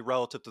specifically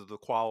relative to the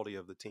quality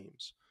of the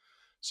teams.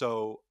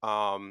 So,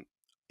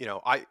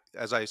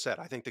 as I said,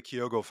 I think the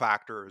Kyogo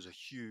factor is a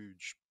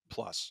huge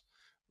plus.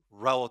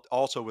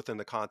 Also within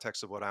the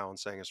context of what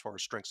Alan's saying as far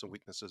as strengths and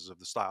weaknesses of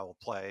the style of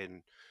play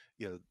and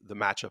the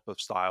matchup of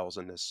styles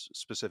in this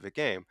specific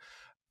game.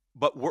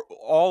 But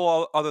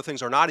all other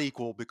things are not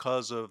equal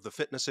because of the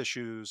fitness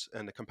issues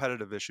and the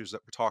competitive issues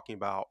that we're talking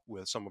about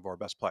with some of our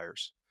best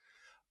players.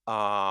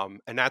 And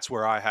that's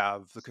where I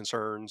have the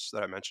concerns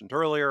that I mentioned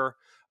earlier.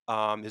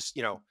 I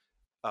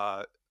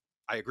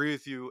agree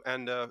with you,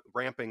 and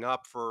ramping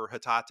up for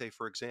Hatate,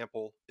 for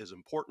example, is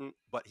important,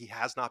 but he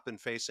has not been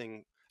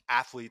facing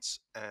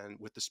athletes and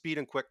with the speed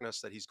and quickness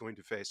that he's going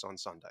to face on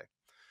Sunday.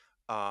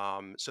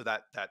 So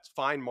that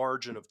fine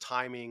margin of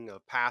timing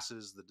of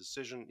passes, the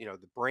decision,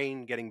 the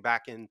brain getting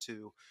back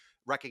into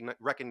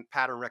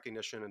pattern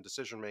recognition and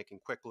decision making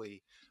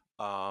quickly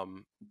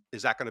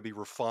Is that going to be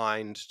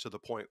refined to the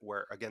point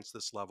where against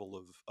this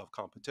level of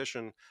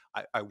competition?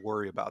 I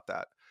worry about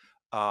that.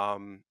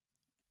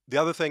 The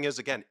other thing is,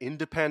 again,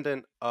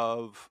 independent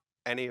of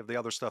any of the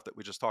other stuff that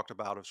we just talked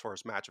about as far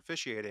as match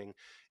officiating,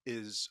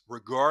 is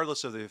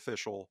regardless of the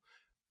official,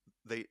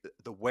 the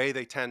way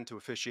they tend to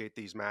officiate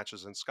these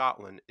matches in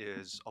Scotland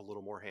is a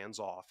little more hands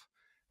off,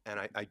 and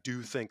I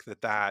do think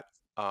that that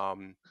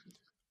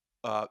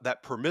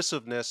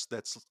permissiveness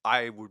that's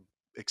I would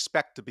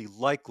expect to be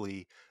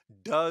likely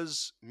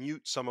does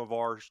mute some of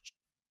our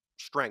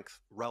strength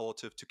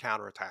relative to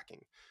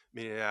counterattacking.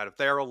 Meaning that if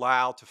they're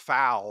allowed to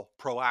foul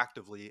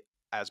proactively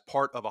as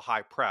part of a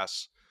high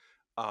press,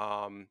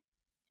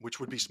 which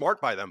would be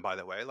smart by them, by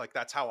the way. Like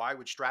that's how I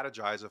would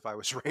strategize if I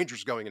was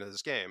Rangers going into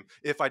this game.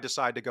 If I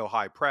decide to go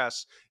high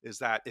press, is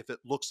that if it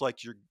looks like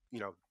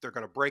they're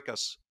going to break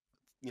us,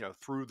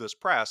 through this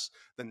press,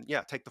 then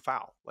yeah, take the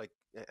foul. Like,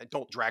 and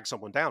don't drag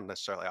someone down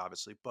necessarily,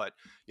 obviously, but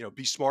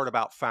be smart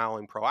about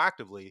fouling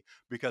proactively,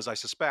 because I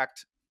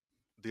suspect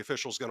the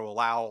official's going to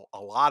allow a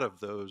lot of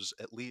those,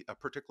 at least,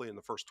 particularly in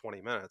the first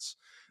 20 minutes,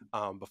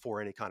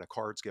 before any kind of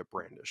cards get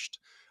brandished.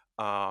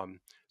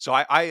 So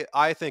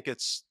I think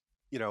it's,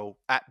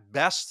 at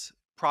best,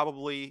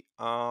 probably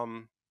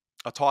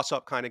a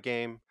toss-up kind of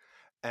game.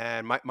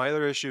 And my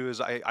other issue is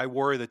I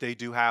worry that they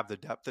do have the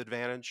depth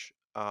advantage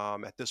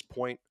at this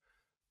point,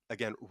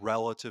 again,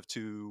 relative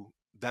to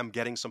them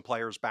getting some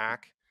players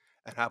back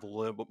and have a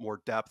little bit more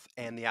depth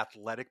and the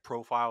athletic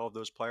profile of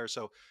those players.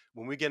 So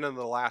when we get into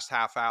the last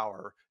half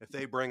hour, if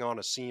they bring on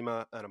a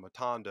Sima and a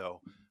Matondo,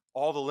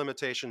 all the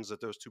limitations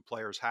that those two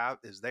players have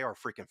is they are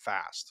freaking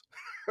fast,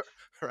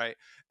 right?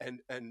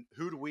 And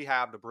who do we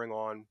have to bring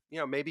on?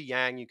 Maybe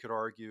Yang, you could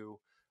argue,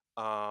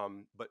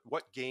 but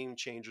what game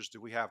changers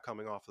do we have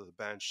coming off of the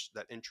bench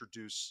that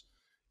introduce,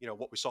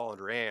 what we saw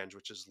under Ange,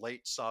 which is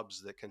late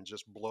subs that can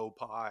just blow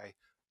by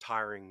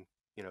tiring,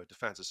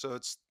 defenses. So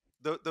it's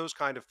those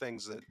kind of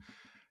things that,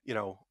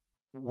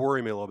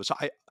 worry me a little bit. So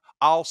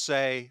I'll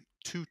say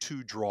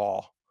 2-2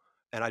 draw,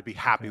 and I'd be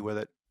happy with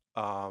it.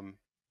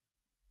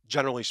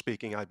 Generally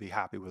speaking, I'd be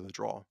happy with a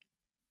draw.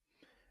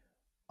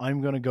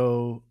 I'm going to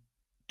go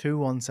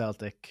 2-1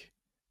 Celtic.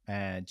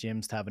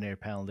 James Tavernier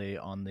penalty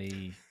on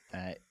the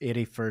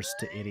 81st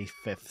to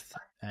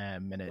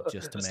 85th minute,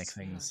 just to make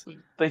things.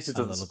 Thanks,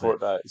 doesn't support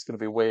that. It's going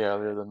to be way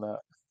earlier than that.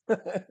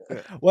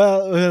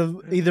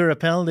 Well, either a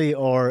penalty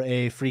or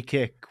a free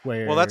kick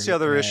where. Well, that's the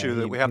other issue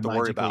that we have to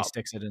worry about.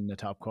 Sticks it in the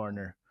top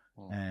corner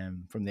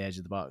from the edge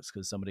of the box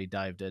because somebody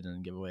dived in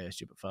and gave away a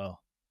stupid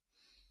foul.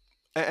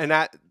 And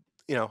that,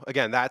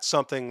 again, that's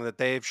something that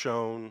they've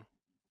shown,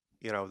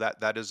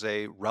 that is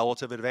a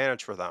relative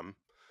advantage for them.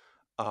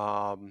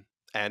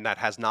 And that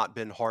has not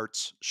been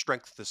Hart's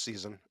strength this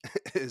season,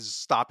 is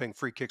stopping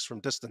free kicks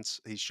from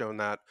distance. He's shown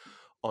that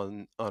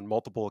on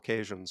multiple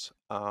occasions,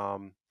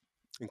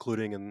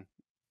 including in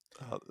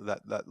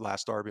that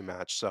last Derby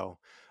match. So,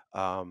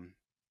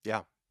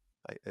 yeah.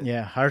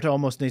 Hart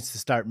almost needs to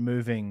start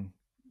moving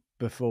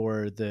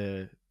before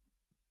the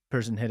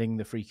person hitting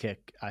the free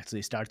kick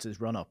actually starts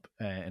his run up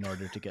in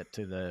order to get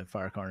to the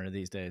far corner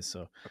these days.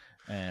 So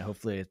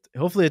hopefully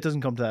it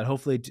doesn't come to that.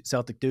 Hopefully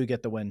Celtic do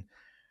get the win,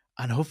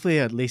 and hopefully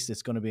at least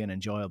it's going to be an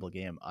enjoyable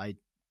game. I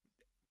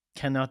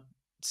cannot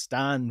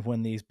stand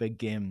when these big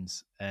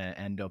games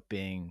end up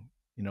being,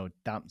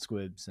 damp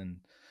squibs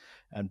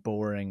and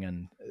boring,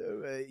 and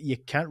you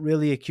can't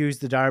really accuse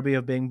the Derby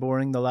of being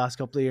boring the last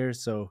couple of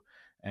years. So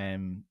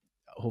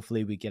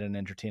hopefully we get an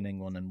entertaining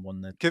one, and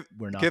one that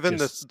we're not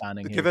just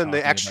standing here. Given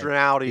the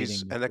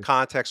externalities and the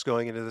context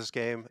going into this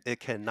game, it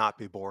cannot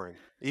be boring.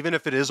 Even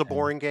if it is a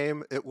boring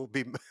game, it will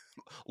be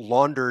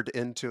laundered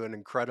into an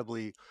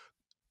incredibly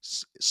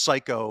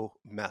psycho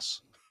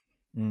mess.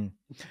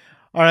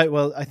 All right,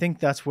 well, I think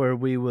that's where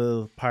we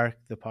will park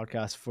the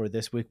podcast for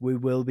this week. We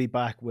will be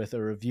back with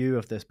a review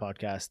of this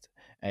podcast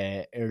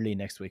early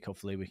next week.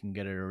 Hopefully we can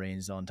get it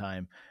arranged on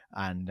time,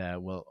 and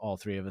all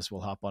three of us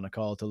will hop on a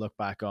call to look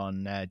back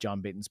on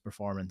John Beaton's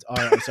performance.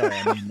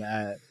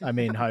 I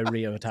mean how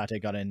Reo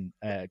Hatate got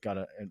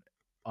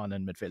on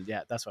in midfield.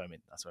 Yeah, that's what I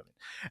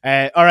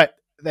mean. All right.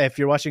 If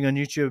you're watching on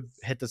YouTube,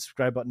 hit the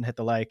subscribe button, hit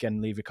the like,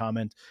 and leave a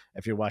comment.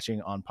 If you're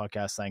watching on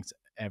podcast, thanks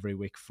every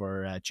week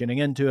for tuning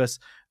in to us,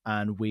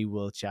 and we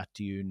will chat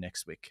to you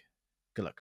next week.